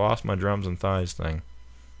at. I lost my drums and thighs thing.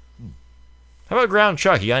 How about ground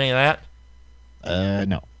chuck? You got any of that?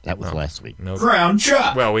 No. That was last week. No ground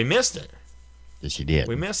chuck. Well, we missed it. Yes, you did.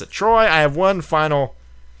 We missed it. Troy, I have one final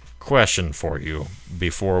question for you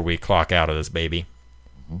before we clock out of this baby.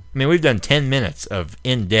 I mean, we've done 10 minutes of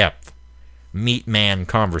in-depth meat man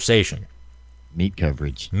conversation. Meat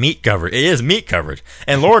coverage. Meat coverage. It is meat coverage.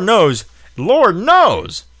 And Lord knows,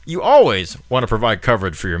 you always want to provide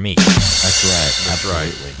coverage for your meat. That's right. That's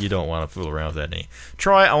right. You don't want to fool around with that any.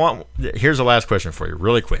 Troy, here's the last question for you,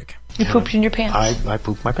 really quick. You pooped in your pants. I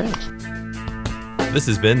pooped my pants. This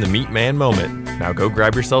has been the Meat Man Moment. Now go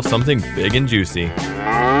grab yourself something big and juicy.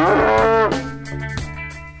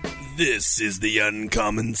 This is the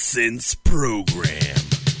Uncommon Sense Program.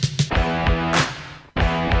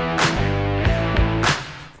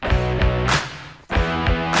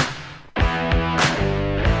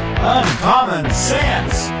 Uncommon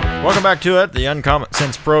Sense. Welcome back to it, the Uncommon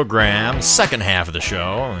Sense Program, second half of the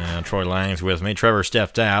show. Troy Lang's with me. Trevor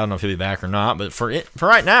stepped out. I don't know if he'll be back or not, but for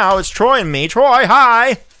right now, it's Troy and me. Troy,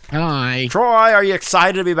 hi. Hi. Troy, are you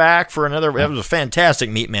excited to be back for another? It was a fantastic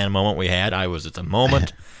Meat Man moment we had. I was at the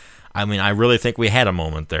moment. I mean, I really think we had a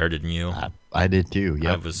moment there, didn't you? I did too.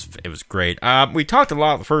 Yeah, it was great. We talked a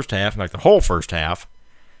lot the first half, like the whole first half,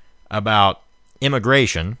 about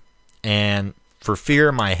immigration, and for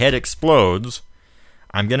fear my head explodes,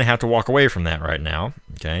 I'm going to have to walk away from that right now.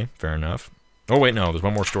 Okay, fair enough. Oh, wait, no, there's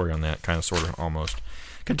one more story on that, kind of, sort of, almost.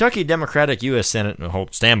 Kentucky Democratic U.S. Senate,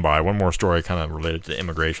 stand by, one more story kind of related to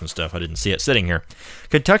immigration stuff. I didn't see it sitting here.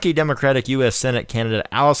 Kentucky Democratic U.S. Senate candidate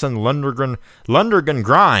Allison Lundergan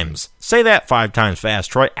Grimes. Say that 5 times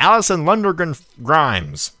fast, Troy. Allison Lundergan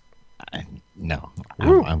Grimes. No,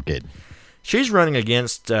 I'm good. She's running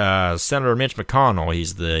against Senator Mitch McConnell.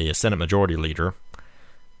 He's the Senate Majority Leader.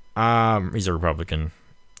 He's a Republican.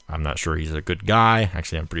 I'm not sure he's a good guy.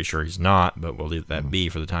 Actually, I'm pretty sure he's not, but we'll leave that be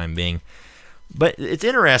for the time being. But it's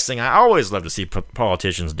interesting. I always love to see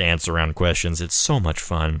politicians dance around questions. It's so much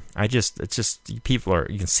fun. It's just people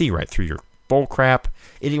you can see right through your bull crap.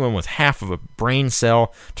 Anyone with half of a brain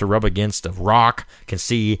cell to rub against a rock can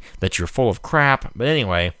see that you're full of crap. But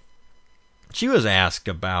anyway, she was asked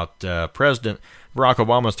about President Barack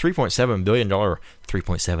Obama's $3.7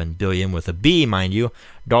 billion with a B, mind you,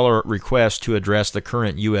 dollar request to address the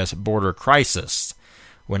current U.S. border crisis.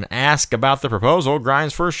 When asked about the proposal,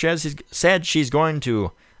 Grimes first said she's going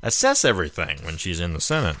to assess everything when she's in the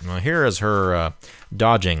Senate. Now, here is her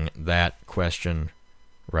dodging that question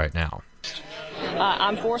right now.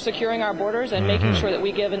 I'm for securing our borders and making sure that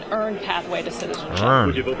we give an earned pathway to citizenship.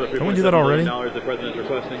 Would you vote for Can we do that already? The president's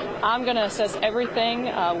requesting? I'm going to assess everything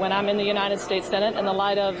when I'm in the United States Senate in the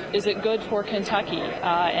light of, is it good for Kentucky?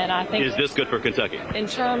 And I think... Is this good for Kentucky? In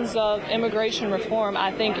terms of immigration reform,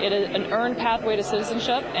 I think it is an earned pathway to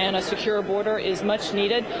citizenship and a secure border is much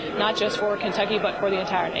needed, not just for Kentucky, but for the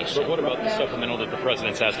entire nation. But what about the supplemental that the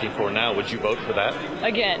president's asking for now? Would you vote for that?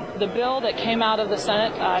 Again, the bill that came out of the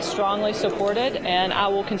Senate, I strongly supported, and I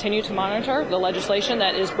will continue to monitor the legislation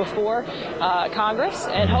that is before Congress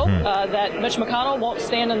and hope that Mitch McConnell won't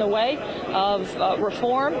stand in the way of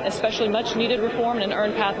reform, especially much-needed reform and an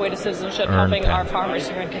earned pathway to citizenship, helping our farmers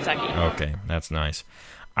here in Kentucky. Okay, that's nice.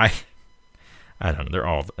 I don't know. They're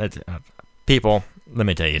all people. Let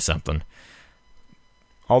me tell you something.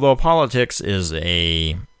 Although politics is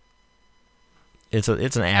it's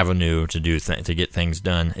an avenue to to get things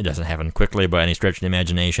done. It doesn't happen quickly by any stretch of the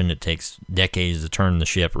imagination. It takes decades to turn the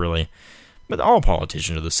ship, really. But all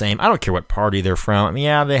politicians are the same. I don't care what party they're from. I mean,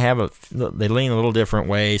 yeah, they lean a little different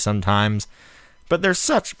way sometimes, but they're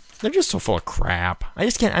just so full of crap. I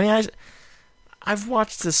just can't. I mean, I've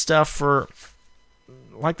watched this stuff for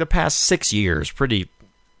like the past 6 years,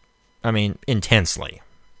 intensely.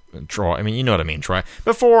 Troy, I mean, you know what I mean, Troy.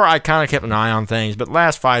 Before, I kind of kept an eye on things, but the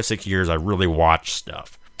last 5-6 years, I really watched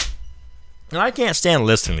stuff. And I can't stand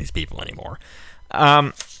listening to these people anymore.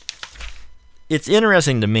 It's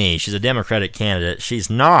interesting to me. She's a Democratic candidate. She's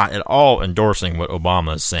not at all endorsing what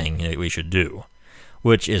Obama is saying we should do,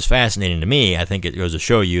 which is fascinating to me. I think it goes to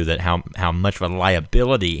show you that how much of a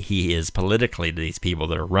liability he is politically to these people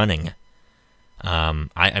that are running.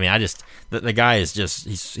 The guy is just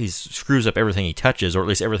he screws up everything he touches, or at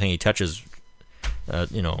least everything he touches,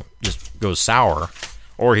 just goes sour,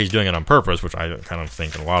 or he's doing it on purpose, which I kind of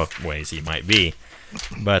think in a lot of ways he might be.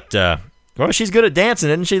 But she's good at dancing,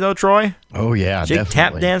 isn't she, though, Troy? Oh yeah, she definitely.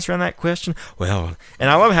 tap danced around that question. Well, and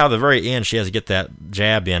I love how at the very end she has to get that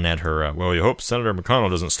jab in at her. You hope Senator McConnell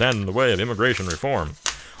doesn't stand in the way of immigration reform.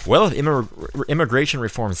 Well, if immigration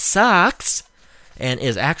reform sucks and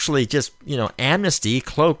is actually just, amnesty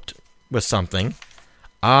cloaked with something,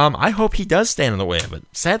 I hope he does stand in the way of it.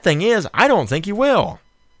 Sad thing is, I don't think he will.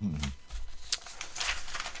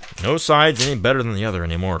 No side's any better than the other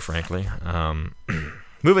anymore, frankly.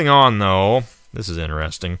 Moving on, though, this is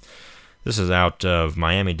interesting. This is out of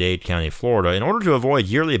Miami-Dade County, Florida. In order to avoid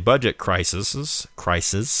yearly budget crises,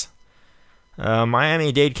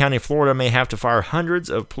 Miami-Dade County, Florida may have to fire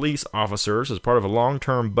hundreds of police officers as part of a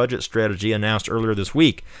long-term budget strategy announced earlier this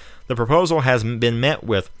week. The proposal has been met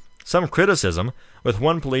with some criticism, with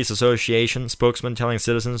one police association spokesman telling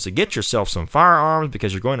citizens to get yourself some firearms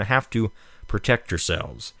because you're going to have to protect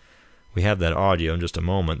yourselves. We have that audio in just a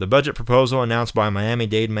moment. The budget proposal announced by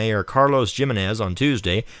Miami-Dade Mayor Carlos Jimenez on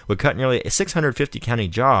Tuesday would cut nearly 650 county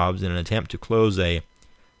jobs in an attempt to close a,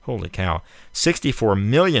 holy cow, $64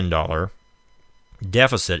 million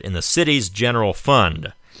deficit in the city's general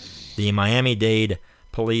fund. The Miami-Dade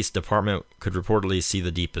Police Department could reportedly see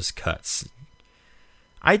the deepest cuts.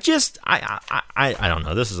 I don't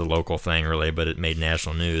know. This is a local thing, really, but it made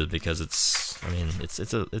national news because it's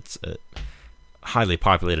a highly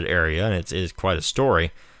populated area, and it is quite a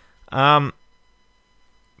story. But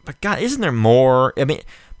God, isn't there more? I mean,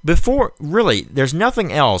 before, really, there's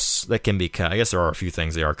nothing else that can be cut. I guess there are a few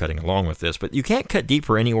things they are cutting along with this, but you can't cut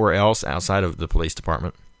deeper anywhere else outside of the police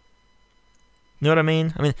department. You know what I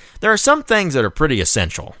mean? I mean, there are some things that are pretty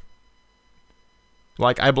essential.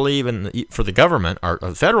 Like, I believe for the government, or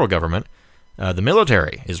the federal government, the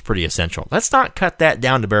military is pretty essential. Let's not cut that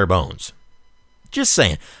down to bare bones. Just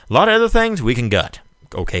saying. A lot of other things we can gut.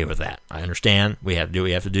 Okay with that. I understand. We have to do what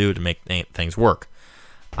we have to do to make things work.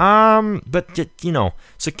 But,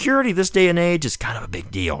 security this day and age is kind of a big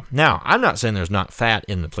deal. Now, I'm not saying there's not fat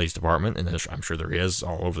in the police department, and I'm sure there is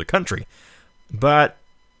all over the country. But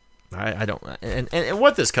I don't... And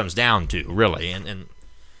what this comes down to, really, and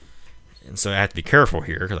so I have to be careful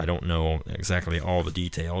here, because I don't know exactly all the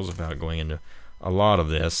details about going into a lot of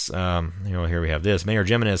this. Here we have this. Mayor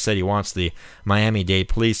Jimenez said he wants the Miami-Dade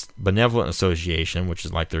Police Benevolent Association, which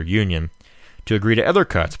is like their union, to agree to other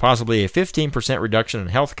cuts, possibly a 15% reduction in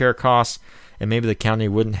health care costs, and maybe the county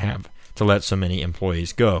wouldn't have to let so many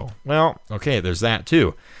employees go. Well, okay, there's that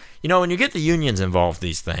too. When you get the unions involved in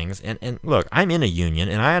these things, and look, I'm in a union,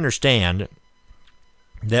 and I understand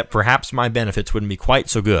that perhaps my benefits wouldn't be quite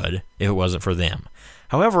so good if it wasn't for them.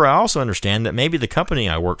 However, I also understand that maybe the company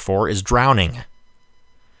I work for is drowning.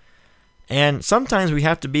 And sometimes we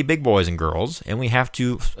have to be big boys and girls, and we have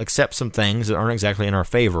to accept some things that aren't exactly in our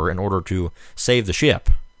favor in order to save the ship.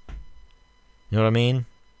 You know what I mean?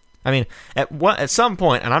 I mean, at some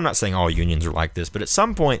point, and I'm not saying all unions are like this, but at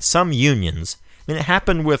some point, some unions. I mean, it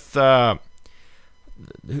happened with who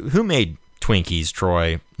made Twinkies,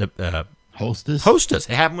 Troy? Hostess. Hostess.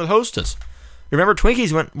 It happened with Hostess. Remember,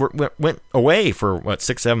 Twinkies went away for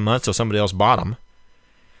 6-7 months, so somebody else bought them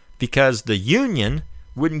because the union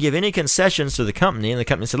wouldn't give any concessions to the company, and the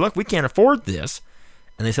company said, "Look, we can't afford this."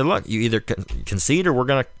 And they said, "Look, you either concede or we're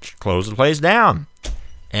going to close the place down."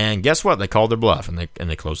 And guess what? They called their bluff, and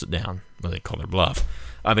they closed it down. Well, they called their bluff.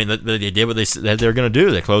 I mean, they did what they said they were going to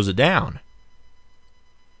do. They closed it down.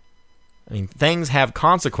 I mean, things have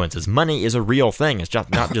consequences. Money is a real thing. It's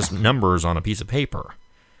just not just numbers on a piece of paper.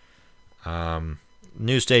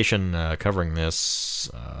 News station covering this,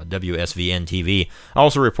 WSVN-TV,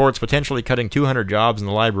 also reports potentially cutting 200 jobs in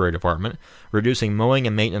the library department, reducing mowing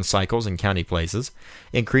and maintenance cycles in county places,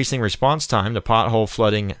 increasing response time to pothole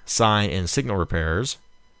flooding, sign, and signal repairs,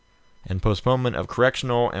 and postponement of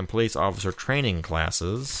correctional and police officer training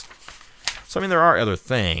classes. So, I mean, there are other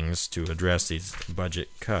things to address these budget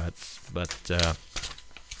cuts, but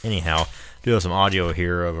anyhow, I do have some audio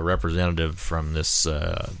here of a representative from this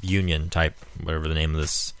union type, whatever the name of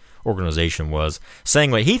this organization was, saying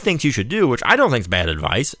what he thinks you should do, which I don't think is bad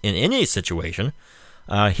advice in any situation.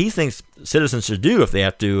 He thinks citizens should do if they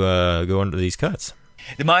have to go under these cuts.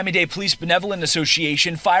 The Miami-Dade Police Benevolent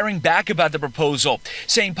Association firing back about the proposal,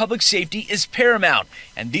 saying public safety is paramount,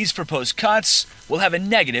 and these proposed cuts will have a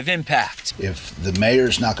negative impact. If the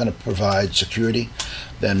mayor's not going to provide security,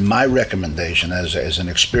 then my recommendation as an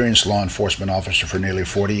experienced law enforcement officer for nearly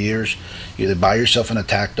 40 years, either buy yourself an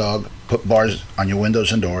attack dog, put bars on your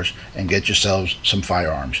windows and doors, and get yourselves some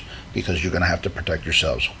firearms, because you're going to have to protect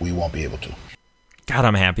yourselves. We won't be able to. God,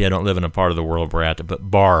 I'm happy I don't live in a part of the world where I have to put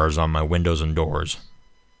bars on my windows and doors.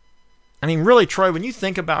 I mean, really, Troy, when you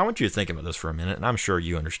think about, I want you to think about this for a minute, and I'm sure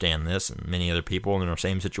you understand this, and many other people in our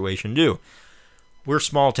same situation do. We're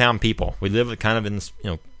small town people. We live kind of in,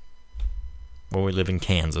 we live in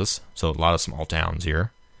Kansas, so a lot of small towns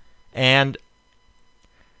here. And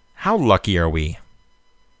how lucky are we?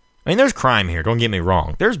 I mean, there's crime here, don't get me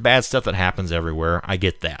wrong. There's bad stuff that happens everywhere. I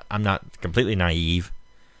get that. I'm not completely naive.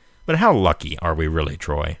 But how lucky are we really,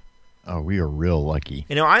 Troy? Oh, we are real lucky.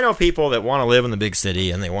 I know people that want to live in the big city,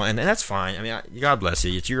 and and that's fine. I mean, God bless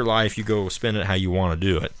you. It's your life. You go spend it how you want to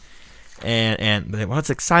do it. And it's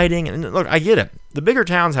exciting. And look, I get it. The bigger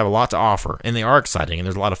towns have a lot to offer, and they are exciting, and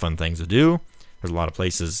there's a lot of fun things to do. There's a lot of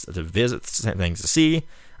places to visit, things to see.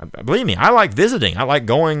 Believe me, I like visiting. I like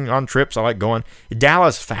going on trips. I like going.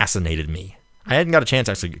 Dallas fascinated me. I hadn't got a chance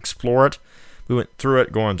to actually explore it. We went through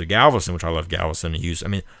it going to Galveston, which I love Galveston and Houston. I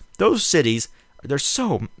mean, those cities, they're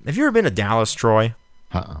so... Have you ever been to Dallas, Troy?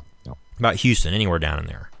 No. About Houston, anywhere down in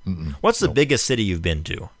there. What's the biggest city you've been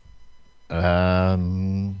to?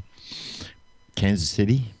 Kansas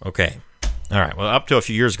City. Okay. All right. Well, up to a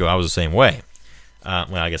few years ago, I was the same way.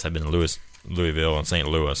 I guess I've been to Louisville and St.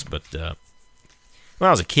 Louis, but when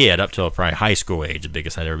I was a kid, up till probably high school age, the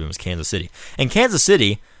biggest I'd ever been was Kansas City. And Kansas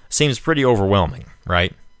City seems pretty overwhelming,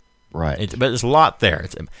 right? Right. But there's a lot there.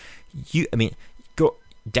 Go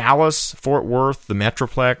Dallas, Fort Worth, the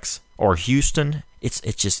Metroplex, or Houston.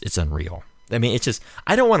 It's unreal. I mean, it's just,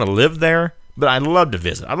 I don't want to live there, but I'd love to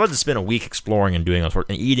visit. I'd love to spend a week exploring and doing all sorts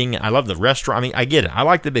and eating. I love the restaurant. I mean, I get it. I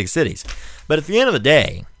like the big cities. But at the end of the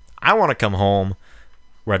day, I want to come home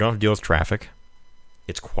where I don't have to deal with traffic.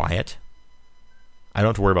 It's quiet. I don't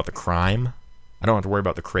have to worry about the crime. I don't have to worry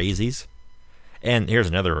about the crazies. And here's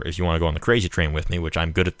another, if you want to go on the crazy train with me, which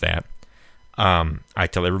I'm good at that. I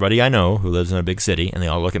tell everybody I know who lives in a big city, and they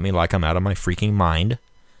all look at me like I'm out of my freaking mind.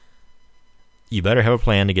 You better have a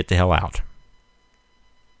plan to get the hell out.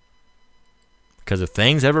 Because if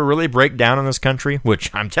things ever really break down in this country,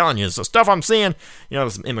 which I'm telling you, it's the stuff I'm seeing,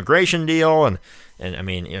 this immigration deal, and I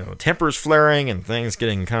mean, tempers flaring and things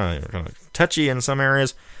getting kind of touchy in some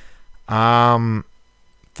areas.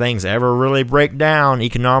 Things ever really break down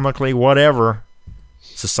economically, whatever,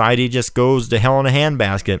 society just goes to hell in a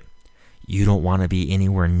handbasket. You don't want to be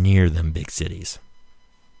anywhere near them big cities.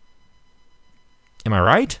 Am I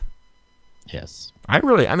right? Yes.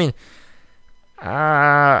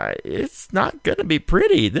 It's not going to be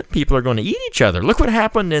pretty. Then people are going to eat each other. Look what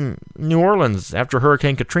happened in New Orleans after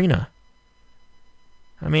Hurricane Katrina.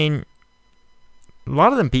 I mean, a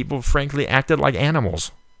lot of them people, frankly, acted like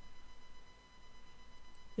animals.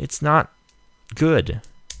 It's not good.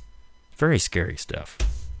 Very scary stuff.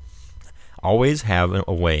 Always have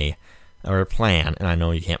a way or a plan, and I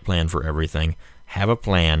know you can't plan for everything. Have a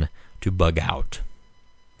plan to bug out.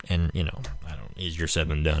 And, easier said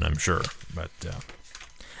than done, I'm sure. But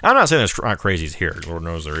I'm not saying there's not crazies here. Lord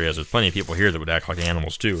knows there is. There's plenty of people here that would act like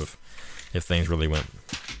animals, too, if things really went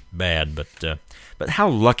bad, but how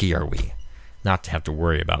lucky are we not to have to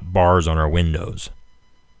worry about bars on our windows?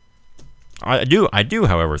 I do,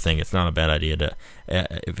 however, think it's not a bad idea to,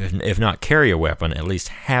 if not carry a weapon, at least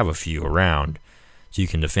have a few around so you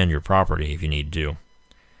can defend your property if you need to.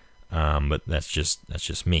 But that's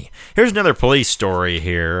just me. Here's another police story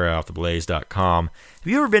here off theblaze.com.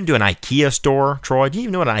 Have you ever been to an IKEA store, Troy? Do you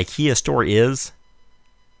even know what an IKEA store is?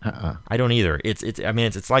 I don't either.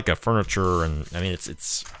 It's like a furniture, and I mean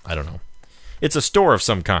it's I don't know. It's a store of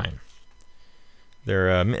some kind.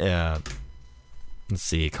 They're let's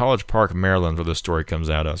see, College Park, Maryland, where this story comes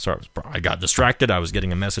out of. Sorry, I got distracted. I was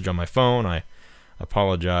getting a message on my phone. I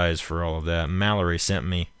apologize for all of that. Mallory sent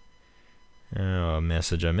me a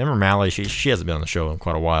message. I remember Mallory. She hasn't been on the show in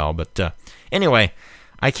quite a while. But anyway,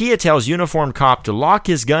 IKEA tells uniformed cop to lock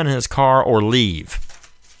his gun in his car or leave.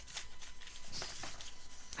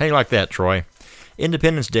 How do you like that, Troy?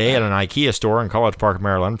 Independence Day at an IKEA store in College Park,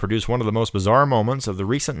 Maryland, produced one of the most bizarre moments of the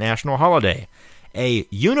recent national holiday. A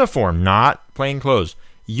uniformed, not plainclothes,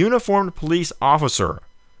 uniformed police officer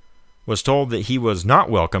was told that he was not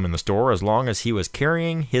welcome in the store as long as he was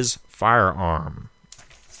carrying his firearm.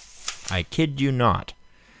 I kid you not.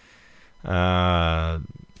 This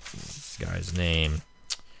guy's name,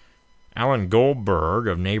 Alan Goldberg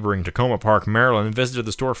of neighboring Tacoma Park, Maryland, visited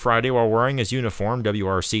the store Friday while wearing his uniform,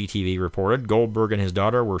 WRC-TV reported. Goldberg and his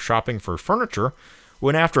daughter were shopping for furniture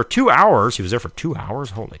when after 2 hours, he was there for 2 hours?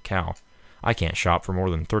 Holy cow. I can't shop for more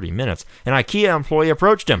than 30 minutes. An IKEA employee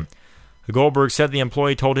approached him. Goldberg said the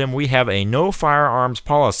employee told him, "We have a no firearms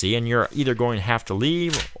policy, and you're either going to have to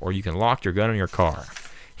leave or you can lock your gun in your car."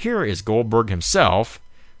 Here is Goldberg himself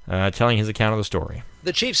telling his account of the story.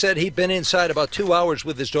 The chief said he'd been inside about 2 hours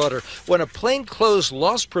with his daughter when a plainclothes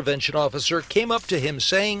loss prevention officer came up to him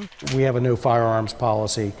saying, "We have a no firearms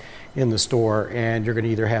policy in the store, and you're going to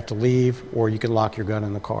either have to leave or you can lock your gun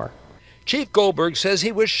in the car." Chief Goldberg says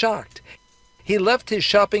he was shocked. He left his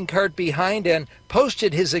shopping cart behind and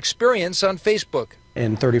posted his experience on Facebook.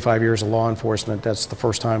 In 35 years of law enforcement, that's the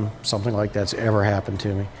first time something like that's ever happened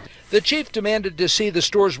to me. The chief demanded to see the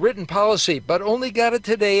store's written policy, but only got it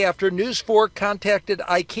today after News 4 contacted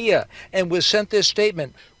IKEA and was sent this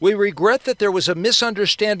statement. "We regret that there was a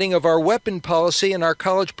misunderstanding of our weapon policy in our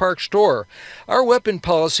College Park store. Our weapon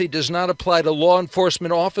policy does not apply to law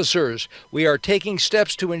enforcement officers. We are taking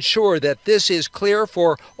steps to ensure that this is clear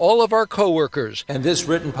for all of our coworkers." And this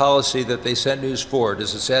written policy that they sent News 4,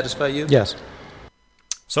 does it satisfy you? Yes.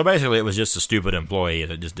 So basically it was just a stupid employee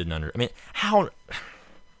that just didn't I mean, how...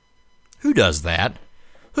 Who does that?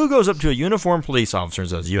 Who goes up to a uniformed police officer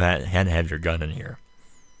and says, "You had to have your gun in here"?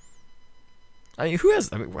 I mean, who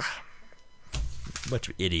has... I mean, bunch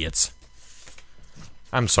of idiots.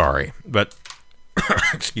 I'm sorry, but...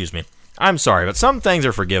 excuse me. I'm sorry, but some things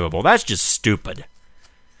are forgivable. That's just stupid.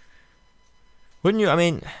 Wouldn't you? I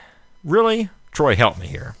mean, really? Troy, help me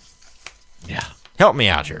here. Yeah. Help me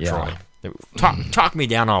out here, Troy. Talk me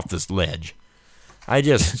down off this ledge. I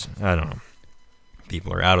don't know.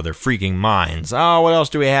 People are out of their freaking minds. Oh, what else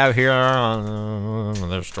do we have here?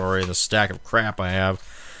 Another story, the stack of crap I have.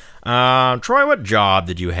 Troy, what job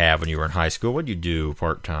did you have when you were in high school? What did you do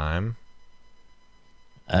part-time?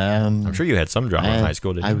 I'm sure you had some job in high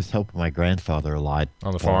school, didn't you? I was helping my grandfather a lot.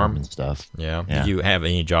 On the farm? And stuff. Yeah. Did you have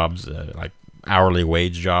any jobs, like hourly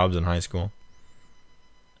wage jobs in high school?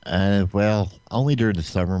 Well, only during the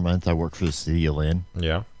summer months I worked for the city of Lynn.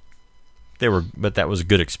 Yeah. But that was a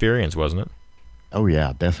good experience, wasn't it? Oh,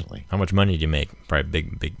 yeah, definitely. How much money did you make? Probably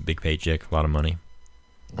big paycheck, a lot of money.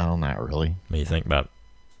 No, not really. What do you think? About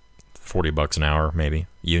 $40 an hour, maybe.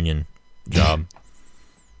 Union job.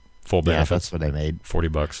 Full benefits. Yeah, that's what I made.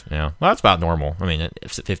 $40, yeah. Well, that's about normal. I mean,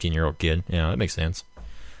 it's a 15-year-old kid. Yeah, that makes sense.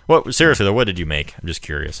 Seriously, though, what did you make? I'm just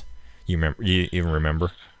curious. You even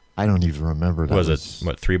remember? I don't even remember. Was it,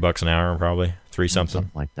 $3 an hour, probably?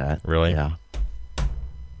 Something like that. Really? Yeah.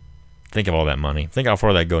 Think of all that money. Think how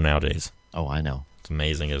far that'd go nowadays. Oh, I know. It's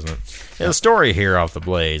amazing, isn't it? Yeah, the story here off the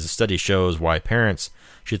Blaze. A study shows why parents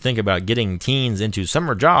should think about getting teens into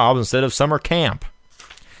summer jobs instead of summer camp.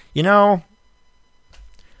 You know,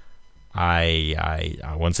 I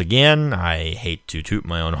once again, I hate to toot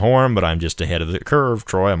my own horn, but I'm just ahead of the curve,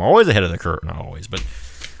 Troy. I'm always ahead of the curve. Not always, but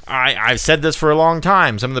I've said this for a long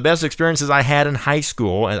time. Some of the best experiences I had in high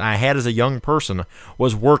school, and I had as a young person,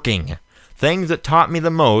 was working. Things that taught me the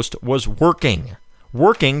most was working.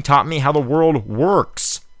 Working taught me how the world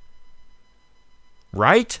works.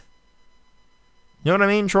 Right? You know what I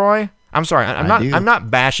mean, Troy? I'm sorry. I'm not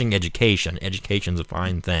bashing education. Education's a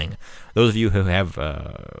fine thing. Those of you who have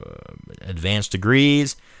advanced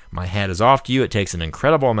degrees, my hat is off to you. It takes an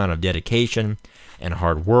incredible amount of dedication and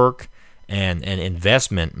hard work and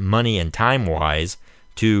investment, money and time-wise,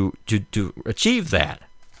 to achieve that.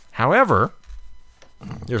 However,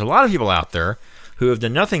 there's a lot of people out there who have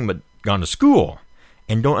done nothing but gone to school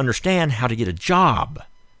and don't understand how to get a job,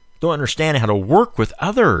 don't understand how to work with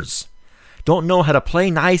others, don't know how to play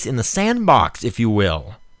nice in the sandbox, if you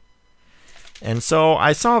will. And so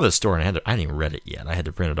I saw this story, and I hadn't even read it yet. I had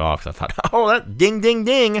to print it off because I thought, oh, that ding, ding,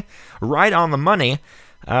 ding, right on the money.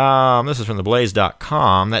 This is from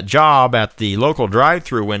theblaze.com. That job at the local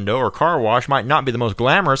drive-thru window or car wash might not be the most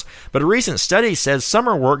glamorous, but a recent study says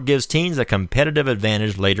summer work gives teens a competitive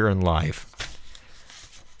advantage later in life.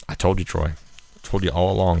 I told you, Troy. I told you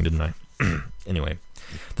all along, didn't I? Anyway,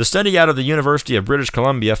 the study out of the University of British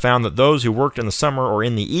Columbia found that those who worked in the summer or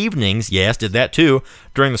in the evenings, yes, did that too,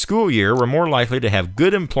 during the school year were more likely to have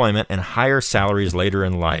good employment and higher salaries later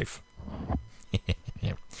in life.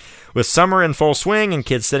 With summer in full swing and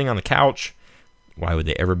kids sitting on the couch, why would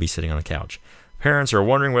they ever be sitting on the couch? Parents are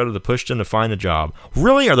wondering whether to push them to find a job.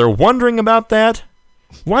 Really? Are they wondering about that?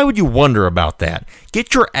 Why would you wonder about that?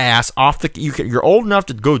 Get your ass off the... You're old enough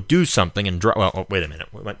to go do something and... Well, wait a minute.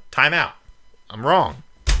 Time out. I'm wrong.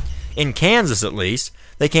 In Kansas, at least,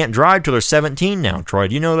 they can't drive till they're 17 now, Troy.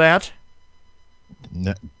 Do you know that?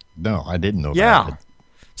 No, I didn't know that. Yeah.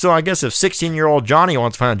 So I guess if 16-year-old Johnny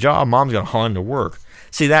wants to find a job, mom's going to haul him to work.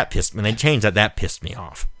 See, that pissed me. When they changed that, that pissed me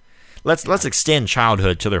off. Let's extend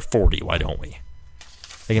childhood till they're 40, why don't we?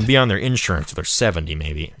 They can be on their insurance till they're 70,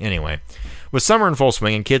 maybe. Anyway, with summer in full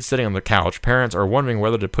swing and kids sitting on the couch, parents are wondering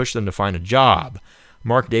whether to push them to find a job.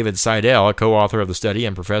 Mark David Seidel, a co-author of the study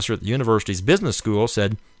and professor at the university's business school,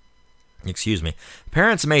 said,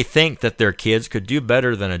 parents may think that their kids could do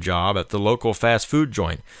better than a job at the local fast food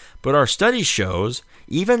joint, but our study shows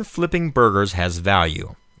even flipping burgers has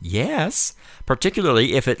value. Yes,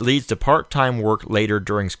 particularly if it leads to part-time work later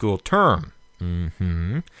during school term.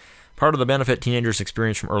 Part of the benefit teenagers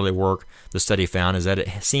experience from early work, the study found, is that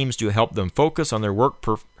it seems to help them focus on their work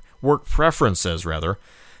preferences,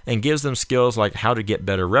 and gives them skills like how to get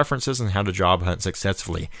better references and how to job hunt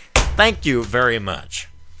successfully. Thank you very much.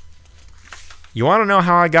 You want to know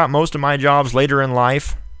how I got most of my jobs later in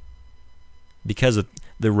life? Because of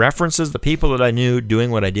the references, the people that I knew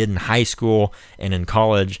doing what I did in high school and in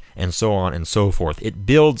college and so on and so forth. It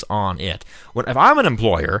builds on it. If I'm an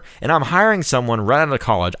employer and I'm hiring someone right out of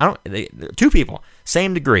college, two people,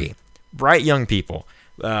 same degree, bright young people,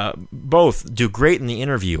 both do great in the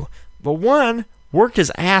interview, but one worked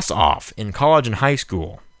his ass off in college and high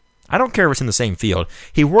school. I don't care if it's in the same field.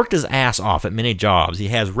 He worked his ass off at many jobs. He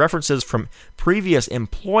has references from previous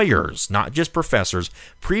employers, not just professors,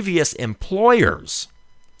 previous employers.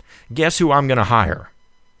 Guess who I'm going to hire?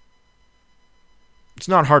 It's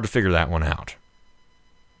not hard to figure that one out.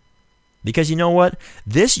 Because you know what?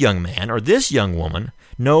 This young man or this young woman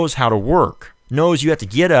knows how to work. Knows you have to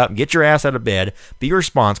get up, get your ass out of bed, be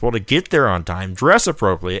responsible to get there on time, dress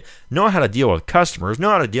appropriately, know how to deal with customers,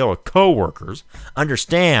 know how to deal with coworkers,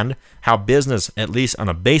 understand how business, at least on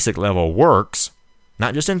a basic level, works,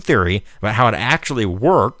 not just in theory, but how it actually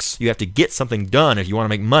works. You have to get something done if you want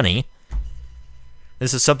to make money.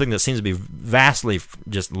 This is something that seems to be vastly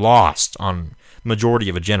just lost on the majority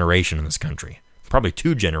of a generation in this country. Probably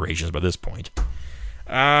 2 generations by this point.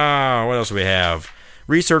 What else do we have?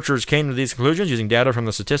 Researchers came to these conclusions using data from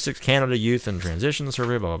the Statistics Canada Youth and Transition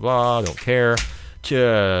Survey, blah, blah, blah, don't care. We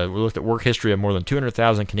looked at work history of more than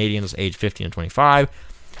 200,000 Canadians aged 15 and 25.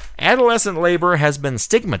 Adolescent labor has been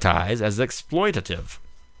stigmatized as exploitative,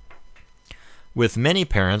 with many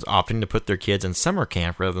parents opting to put their kids in summer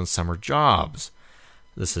camp rather than summer jobs.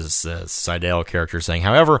 This is a Seidel character saying,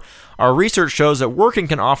 however, our research shows that working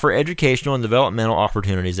can offer educational and developmental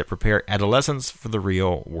opportunities that prepare adolescents for the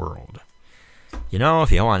real world. You know,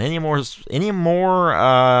 if you want any more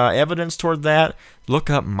evidence toward that, look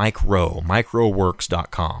up Mike Rowe,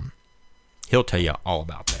 mikeroweworks.com. He'll tell you all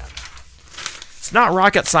about that. It's not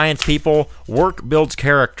rocket science, people. Work builds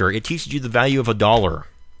character. It teaches you the value of $1.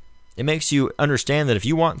 It makes you understand that if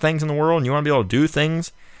you want things in the world and you want to be able to do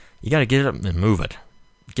things, you got to get up and move it.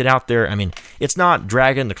 Get out there. I mean, it's not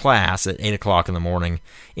dragging to class at 8 o'clock in the morning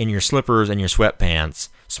in your slippers and your sweatpants,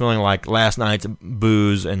 smelling like last night's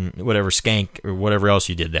booze and whatever skank or whatever else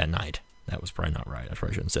you did that night. That was probably not right. I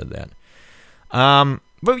probably shouldn't have said that.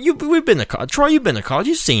 But we've been to college. Troy, you've been to college.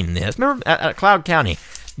 You've seen this. Remember at Cloud County,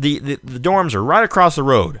 the dorms are right across the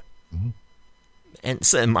road. Mm-hmm. And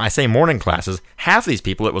so, I say morning classes. Half these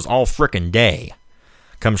people, it was all frickin' day,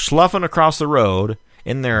 come sloughing across the road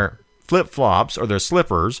in their flip-flops or their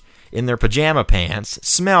slippers, in their pajama pants,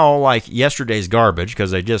 smell like yesterday's garbage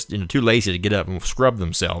because they just too lazy to get up and scrub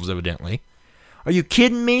themselves, evidently. Are you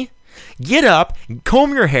kidding me? Get up,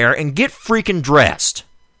 comb your hair, and get freaking dressed.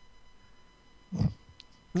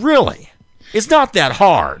 Really. It's not that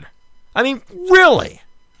hard. I mean, really.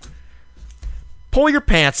 Pull your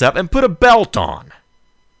pants up and put a belt on.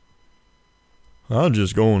 I'll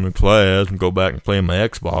just go into class and go back and play my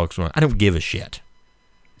Xbox. I don't give a shit.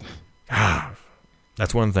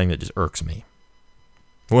 That's one thing that just irks me.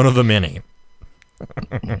 One of the many.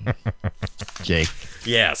 Jake.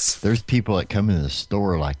 Yes. There's people that come into the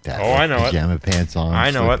store like that. Oh, I know it. Pajama pants on.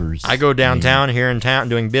 I know slippers. it. I go downtown here in town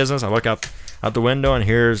doing business. I look out the window and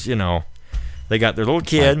here's, they got their little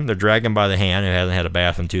kid. They're dragging by the hand who hasn't had a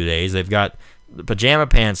bath in 2 days. They've got the pajama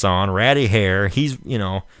pants on, ratty hair. He's,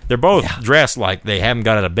 they're both dressed like they haven't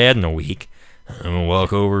got out of bed in a week. I'm going to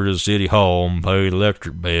walk over to the city hall and pay the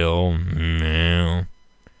electric bill.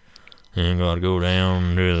 And got to go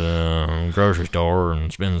down to the grocery store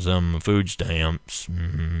and spend some food stamps.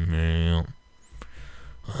 I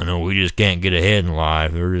know we just can't get ahead in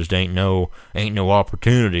life. There just ain't no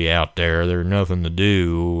opportunity out there. There's nothing to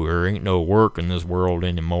do. There ain't no work in this world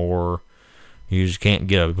anymore. You just can't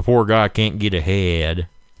the poor guy can't get ahead.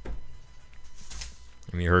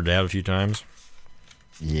 Have you heard that a few times?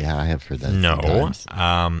 Yeah, I have heard that.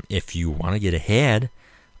 No. If you want to get ahead,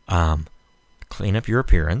 clean up your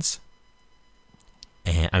appearance.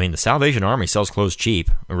 And the Salvation Army sells clothes cheap.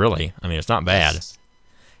 Really, it's not bad.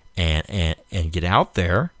 And get out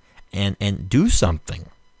there and do something.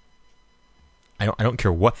 I don't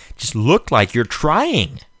care what. Just look like you're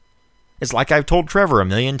trying. It's like I've told Trevor a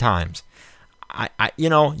million times. You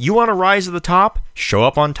want to rise to the top, show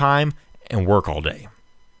up on time, and work all day.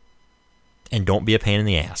 And don't be a pain in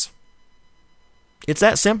the ass. It's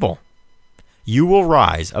that simple. You will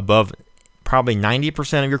rise above probably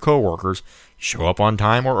 90% of your coworkers. Show up on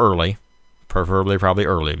time or early. Preferably probably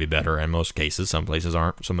early would be better in most cases. Some places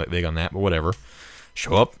aren't so big on that, but whatever.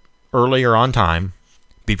 Show up early or on time.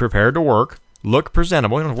 Be prepared to work. Look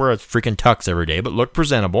presentable. You don't wear a freaking tux every day, but look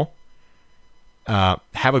presentable.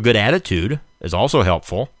 Have a good attitude is also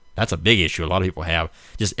helpful. That's a big issue. A lot of people have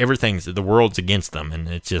just the world's against them, and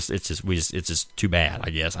it's just too bad. I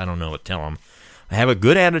guess I don't know what to tell them. Have a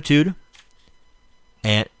good attitude,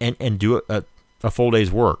 and do a full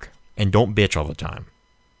day's work, and don't bitch all the time.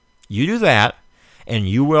 You do that, and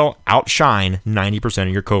you will outshine 90%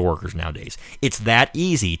 of your coworkers nowadays. It's that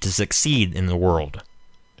easy to succeed in the world.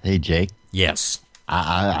 Hey, Jake. Yes.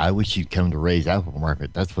 I wish you'd come to Ray's Apple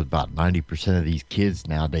Market. That's what about 90% of these kids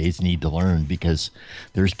nowadays need to learn, because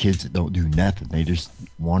there's kids that don't do nothing. They just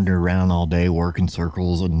wander around all day, work in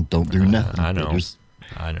circles, and don't do nothing. I know.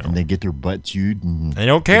 And they get their butt chewed, and they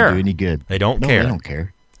don't care. Don't do any good. They don't care. They don't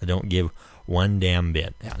care. They don't give one damn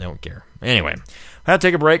bit. Yeah, they don't care. Anyway, I'll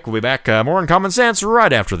take a break. We'll be back more in Common Sense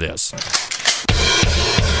right after this.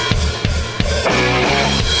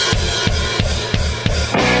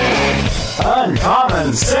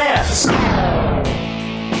 Uncommon Sense.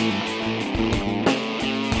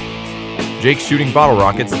 Jake's shooting bottle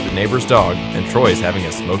rockets at the neighbor's dog, and Troy's having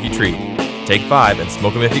a smoky treat. Take 5 and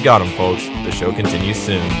smoke them if you got them, folks. The show continues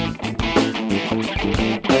soon.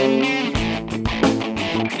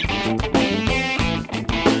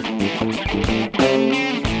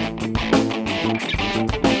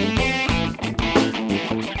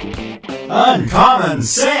 Uncommon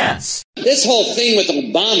Sense. This whole thing with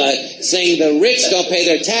Obama saying the rich don't pay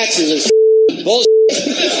their taxes is bullshit.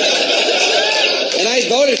 And I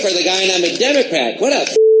voted for the guy, and I'm a Democrat. What a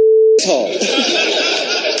asshole.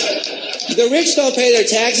 The rich don't pay their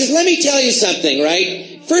taxes. Let me tell you something,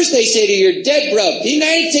 right? First they say to you, you're dead broke. The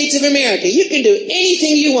United States of America, you can do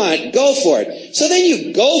anything you want. Go for it. So then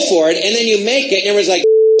you go for it, and then you make it, and everyone's like,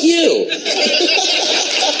 you.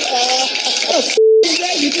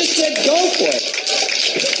 You just said go for it.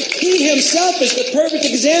 He himself is the perfect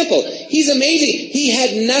example. He's amazing. He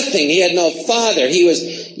had nothing. He had no father. He was,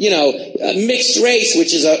 mixed race,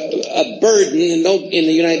 which is a burden. And don't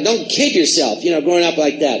kid yourself, growing up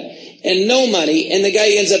like that. And no money. And the guy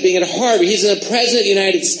ends up being at Harvard. He's the president of the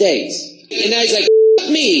United States. And now he's like,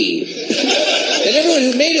 me. And everyone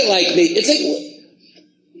who made it like me, it's like,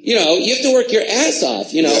 you have to work your ass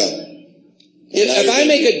off, Yeah. If I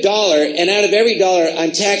make $1 and out of every dollar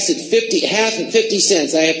I'm taxed at 50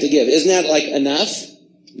 cents I have to give, isn't that like enough?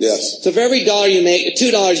 Yes. So for every dollar you make,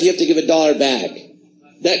 $2 you have to give $1 back.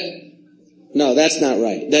 No, that's not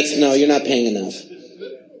right. You're not paying enough.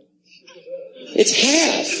 It's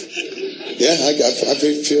half. Yeah, I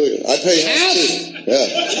feel you. I pay half too.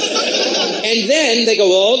 Yeah. And then they go,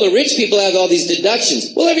 well, the rich people have all these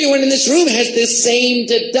deductions. Well, everyone in this room has the same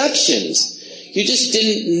deductions. You just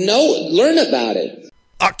didn't learn about it.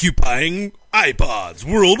 Occupying iPods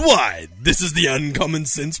worldwide. This is the Uncommon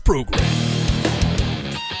Sense program.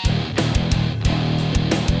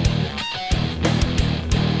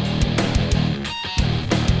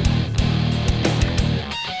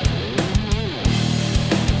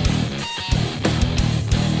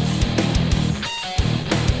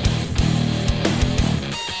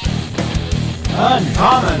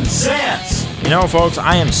 Uncommon Sense. You know, folks,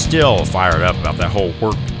 I am still fired up about that whole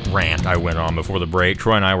work rant I went on before the break.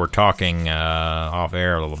 Troy and I were talking off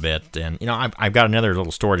air a little bit, and you know, I've got another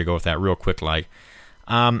little story to go with that real quick, like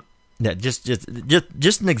that just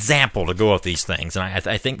an example to go with these things, and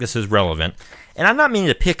I think this is relevant. And I'm not meaning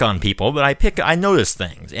to pick on people, but I notice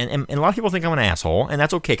things, and a lot of people think I'm an asshole, and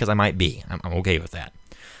that's okay because I might be. I'm okay with that.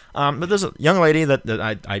 But there's a young lady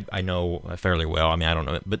that I know fairly well. I mean, I don't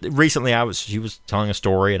know, but recently she was telling a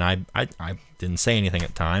story, and I didn't say anything at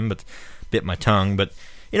the time, but bit my tongue. But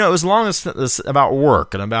you know, it was long as this about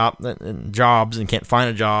work and about jobs and can't find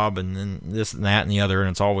a job and then this and that and the other,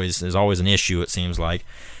 and there's always an issue, it seems like.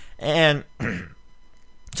 And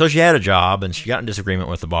so she had a job, and she got in disagreement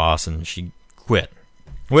with the boss, and she quit,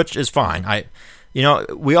 which is fine. You know,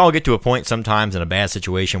 we all get to a point sometimes in a bad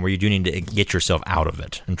situation where you do need to get yourself out of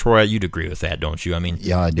it. And Troy, you'd agree with that, don't you? I mean,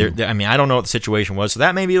 yeah, I do. I don't know what the situation was, so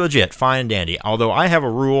that may be legit, fine and dandy. Although I have a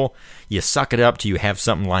rule: you suck it up till you have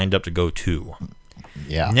something lined up to go to.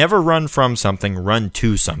 Yeah. Never run from something, run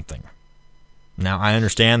to something. Now, I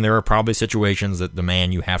understand there are probably situations that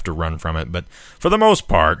demand you have to run from it, but for the most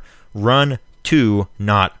part, run to,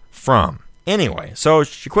 not from. Anyway, so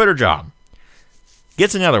she quit her job.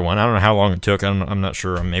 Gets another one. I don't know how long it took. I'm not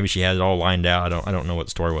sure. Maybe she had it all lined out. I don't know what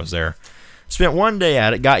the story was there. Spent one day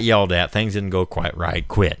at it, got yelled at, things didn't go quite right,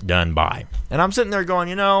 quit, done, bye. And I'm sitting there going,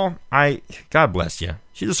 you know, God bless you.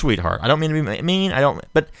 She's a sweetheart. I don't mean to be mean.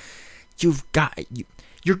 But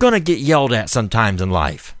you're going to get yelled at sometimes in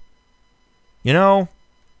life. You know,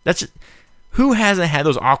 who hasn't had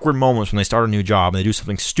those awkward moments when they start a new job and they do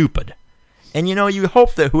something stupid? And you know, you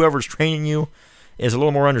hope that whoever's training you is a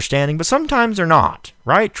little more understanding, but sometimes they're not,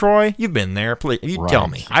 right, Troy? You've been there. Please, tell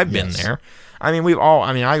me. I've been there. I mean,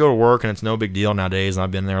 I go to work and it's no big deal nowadays, and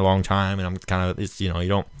I've been there a long time, and I'm kind of, it's, you know, you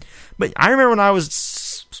don't. But I remember when I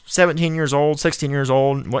was 17 years old, 16 years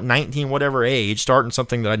old, 19, whatever age, starting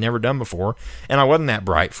something that I'd never done before, and I wasn't that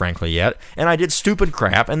bright, frankly, yet, and I did stupid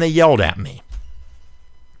crap, and they yelled at me.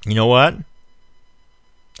 You know what?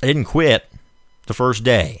 I didn't quit the first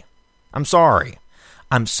day. I'm sorry.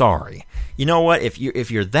 You know what?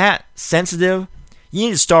 If you're that sensitive, you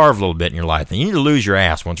need to starve a little bit in your life, and you need to lose your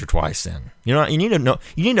ass once or twice. Then you need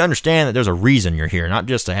to understand that there's a reason you're here, not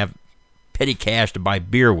just to have petty cash to buy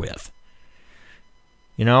beer with.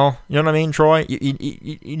 You know what I mean, Troy?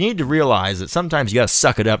 You need to realize that sometimes you got to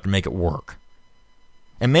suck it up to make it work.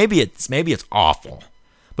 And maybe it's awful,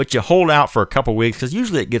 but you hold out for a couple weeks because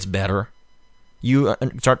usually it gets better. You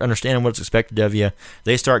start understanding what's expected of you.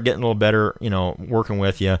 They start getting a little better, you know, working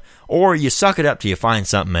with you. Or you suck it up till you find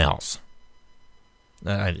something else.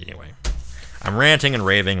 Anyway, I'm ranting and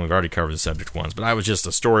raving. We've already covered the subject once. But I was just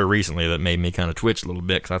a story recently that made me kind of twitch a little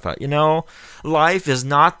bit. Because I thought, you know, life is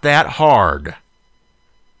not that hard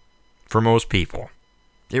for most people.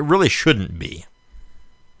 It really shouldn't be.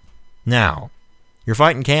 Now, you're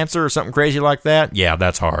fighting cancer or something crazy like that? Yeah,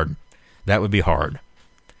 that's hard. That would be hard.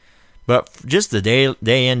 But just the day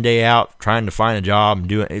in, day out, trying to find a job and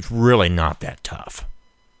do it, it's really not that tough.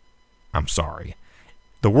 I'm sorry.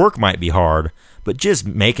 The work might be hard, but just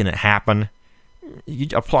making it happen, you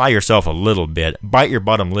apply yourself a little bit, bite your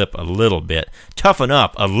bottom lip a little bit, toughen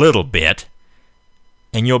up a little bit,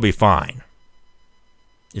 and you'll be fine.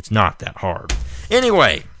 It's not that hard.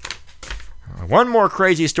 Anyway, one more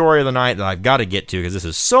crazy story of the night that I've got to get to because this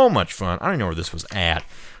is so much fun. I don't know where this was at.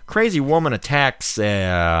 Crazy woman attacks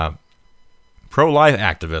pro-life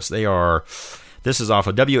activists. This is off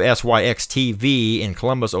of WSYX-TV in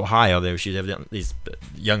Columbus, Ohio. These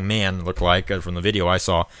young men, look like, from the video I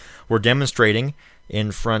saw, were demonstrating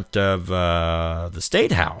in front of the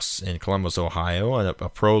State House in Columbus, Ohio, a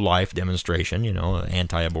pro-life demonstration, you know,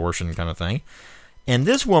 anti-abortion kind of thing. And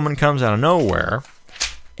this woman comes out of nowhere,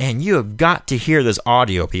 and you have got to hear this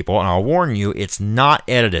audio, people, and I'll warn you, it's not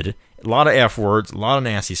edited. A lot of F words, a lot of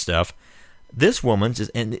nasty stuff. This woman's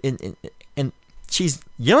just, and she's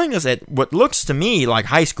yelling us at what looks to me like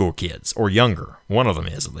high school kids or younger. One of them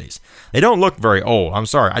is, at least. They don't look very old. I'm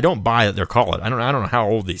sorry, I don't buy that they're called. I don't know how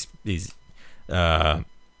old these activists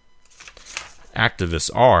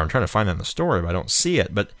are. I'm trying to find that in the story, but I don't see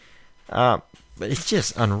it. But it's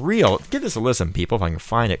just unreal. Give this a listen, people, if I can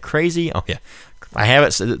find it. Crazy. Oh yeah, I have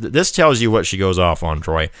it. This tells you what she goes off on,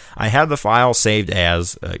 Troy. I have the file saved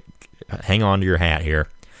as. Hang on to your hat here.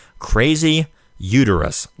 crazy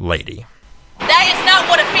uterus lady. That is not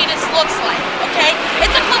what a penis looks like, okay?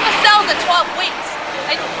 It's a clip of cells at 12 weeks.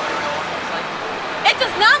 It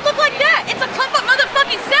does not look like that. It's a clip of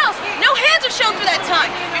motherfucking cells. No hands are shown through that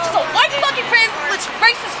time. You're just a white fucking privileged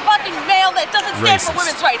racist fucking male that doesn't stand for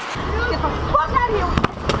women's rights. Get the fuck out of here.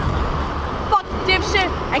 Fuck dipshit.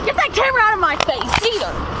 And get that camera out of my face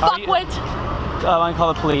either. Fuckwit. I want to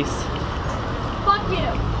call the police. Fuck you.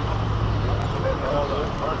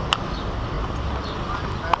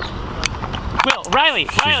 Will, Riley.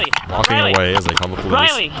 Walking away as they call the police.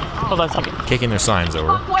 Riley, hold on a second. Kicking their signs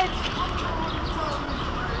over.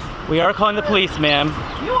 We are calling the police, ma'am.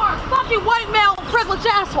 You are fucking white male privileged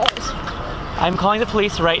assholes. I'm calling the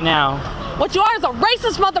police right now. What you are is a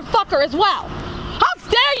racist motherfucker as well. How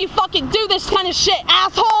dare you fucking do this kind of shit,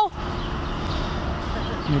 asshole?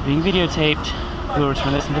 You're being videotaped. We will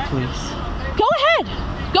return this to the police. Go ahead.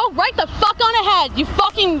 Go right the fuck on ahead, you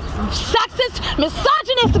fucking sexist,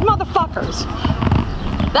 misogynistic motherfuckers.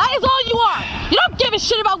 That is all you are. You don't give a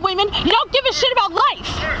shit about women. You don't give a shit about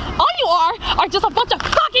life. All you are just a bunch of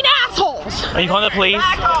fucking assholes. Are you calling the police?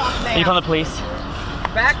 Back off, Are you calling the police?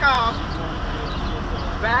 Back off.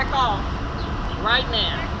 Back off. Right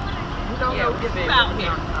now. You don't know what's about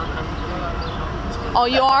here. All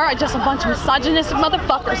you are just a bunch of misogynistic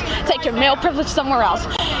motherfuckers. Take your male privilege somewhere else.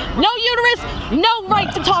 No uterus, no right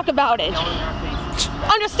to talk about it.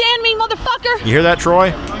 Understand me, motherfucker? You hear that,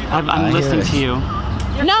 Troy? I'm listening to you.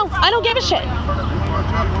 No, I don't give a shit.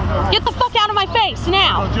 Get the fuck out of my face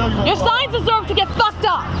now. Your signs deserve to get fucked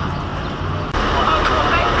up.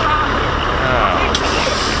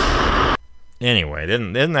 Anyway,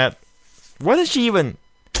 isn't that? What is she even?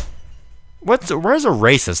 Where's a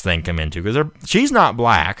racist thing come into? Because she's not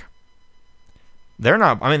black. They're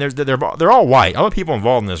not. I mean, they're all white. All the people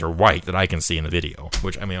involved in this are white that I can see in the video.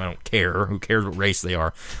 Which, I mean, I don't care. Who cares what race they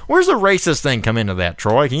are? Where's the racist thing come into that,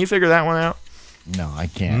 Troy? Can you figure that one out? No, I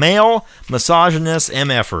can't. Male misogynist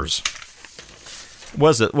MFers.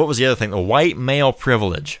 What was the other thing? The white male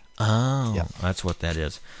privilege. Oh, yep. That's what that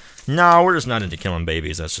is. No, we're just not into killing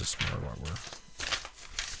babies. That's just what we're.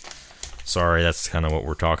 Sorry, that's kind of what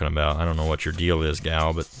we're talking about. I don't know what your deal is,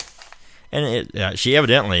 gal, but she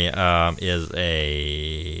evidently is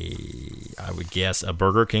I would guess, a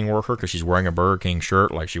Burger King worker because she's wearing a Burger King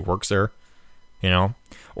shirt like she works there, you know,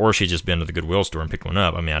 or she's just been to the Goodwill store and picked one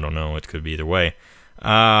up. I mean, I don't know. It could be either way.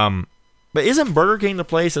 But isn't Burger King the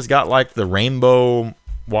place that's got like the rainbow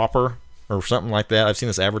Whopper or something like that? I've seen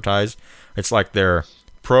this advertised. It's like their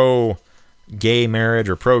pro-gay marriage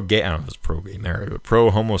or pro-gay, I don't know if it's pro-gay marriage, but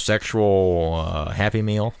pro-homosexual Happy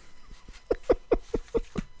Meal.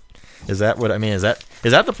 Is that what I mean? Is that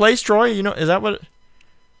the place, Troy? You know, is that what?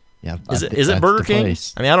 Yeah. Is it Burger King?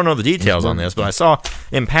 Place. I mean, I don't know the details on this, but I saw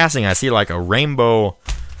in passing. I see like a rainbow.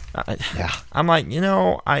 Yeah. I'm like, you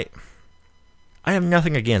know, I have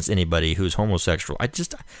nothing against anybody who's homosexual. I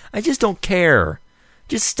just don't care.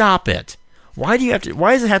 Just stop it. Why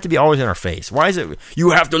does it have to be always in our face? Why is it, you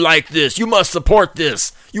have to like this, you must support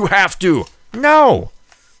this, you have to. No.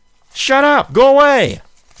 Shut up. Go away.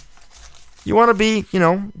 You want to be, you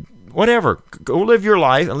know, whatever. Go live your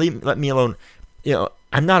life and let me alone. You know,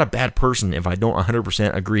 I'm not a bad person if I don't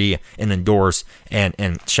 100% agree and endorse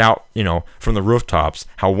and shout, you know, from the rooftops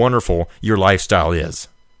how wonderful your lifestyle is.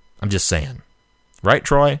 I'm just saying. Right,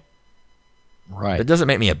 Troy? Right. It doesn't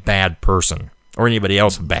make me a bad person or anybody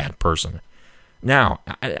else a bad person. Now,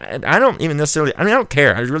 I don't even necessarily, I mean, I don't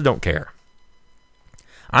care. I really don't care.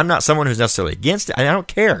 I'm not someone who's necessarily against it. I don't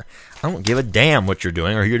care. I don't give a damn what you're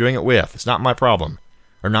doing or who you're doing it with. It's not my problem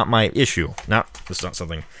or not my issue. It's not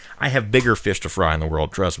something. I have bigger fish to fry in the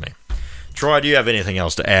world, trust me. Troy, do you have anything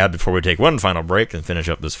else to add before we take one final break and finish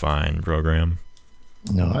up this fine program?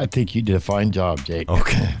 No, I think you did a fine job, Jake.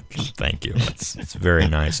 Okay. Thank you. It's very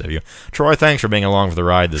nice of you. Troy, thanks for being along for the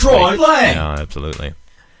ride this Troy week. Lang! Yeah, absolutely.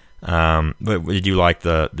 But did you like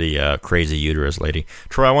the crazy uterus lady?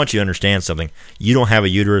 Troy, I want you to understand something. You don't have a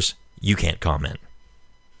uterus, you can't comment.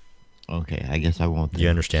 Okay, I guess I won't. Do you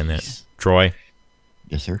understand that? Troy?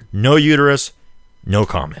 Yes, sir. No uterus, no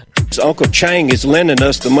comment. Uncle Chang is lending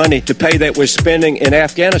us the money to pay that we're spending in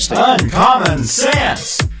Afghanistan. Uncommon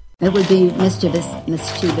sense. It would be mischievous of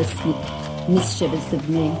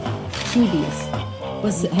me. Tedious.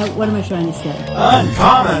 What am I trying to say?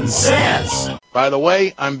 Uncommon sense. By the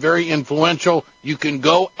way, I'm very influential. You can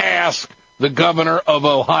go ask the governor of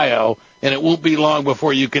Ohio, and it won't be long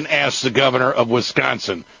before you can ask the governor of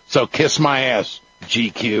Wisconsin. So kiss my ass,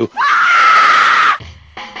 GQ.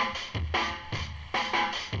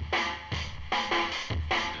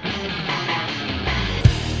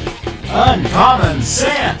 Uncommon Uncommon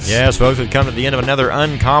Sense. Yes, folks, we've come to the end of another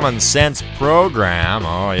Uncommon Sense program.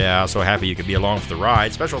 Oh, yeah, so happy you could be along for the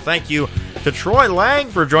ride. Special thank you to Troy Lang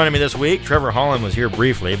for joining me this week. Trevor Holland was here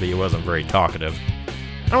briefly, but he wasn't very talkative.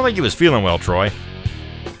 I don't think he was feeling well, Troy.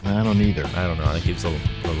 I don't either. I don't know. I think he was a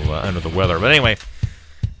little under the weather. But anyway,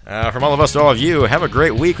 from all of us to all of you, have a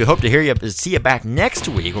great week. We hope to see you back next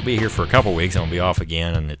week. We'll be here for a couple weeks, and we'll be off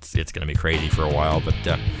again, and it's going to be crazy for a while. But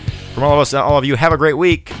from all of us to all of you, have a great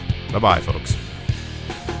week. Bye-bye, folks.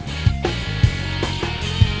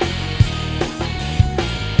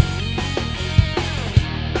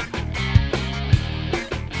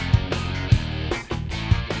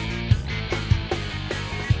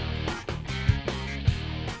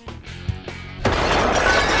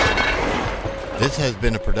 This has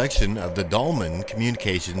been a production of the Dolman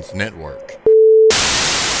Communications Network.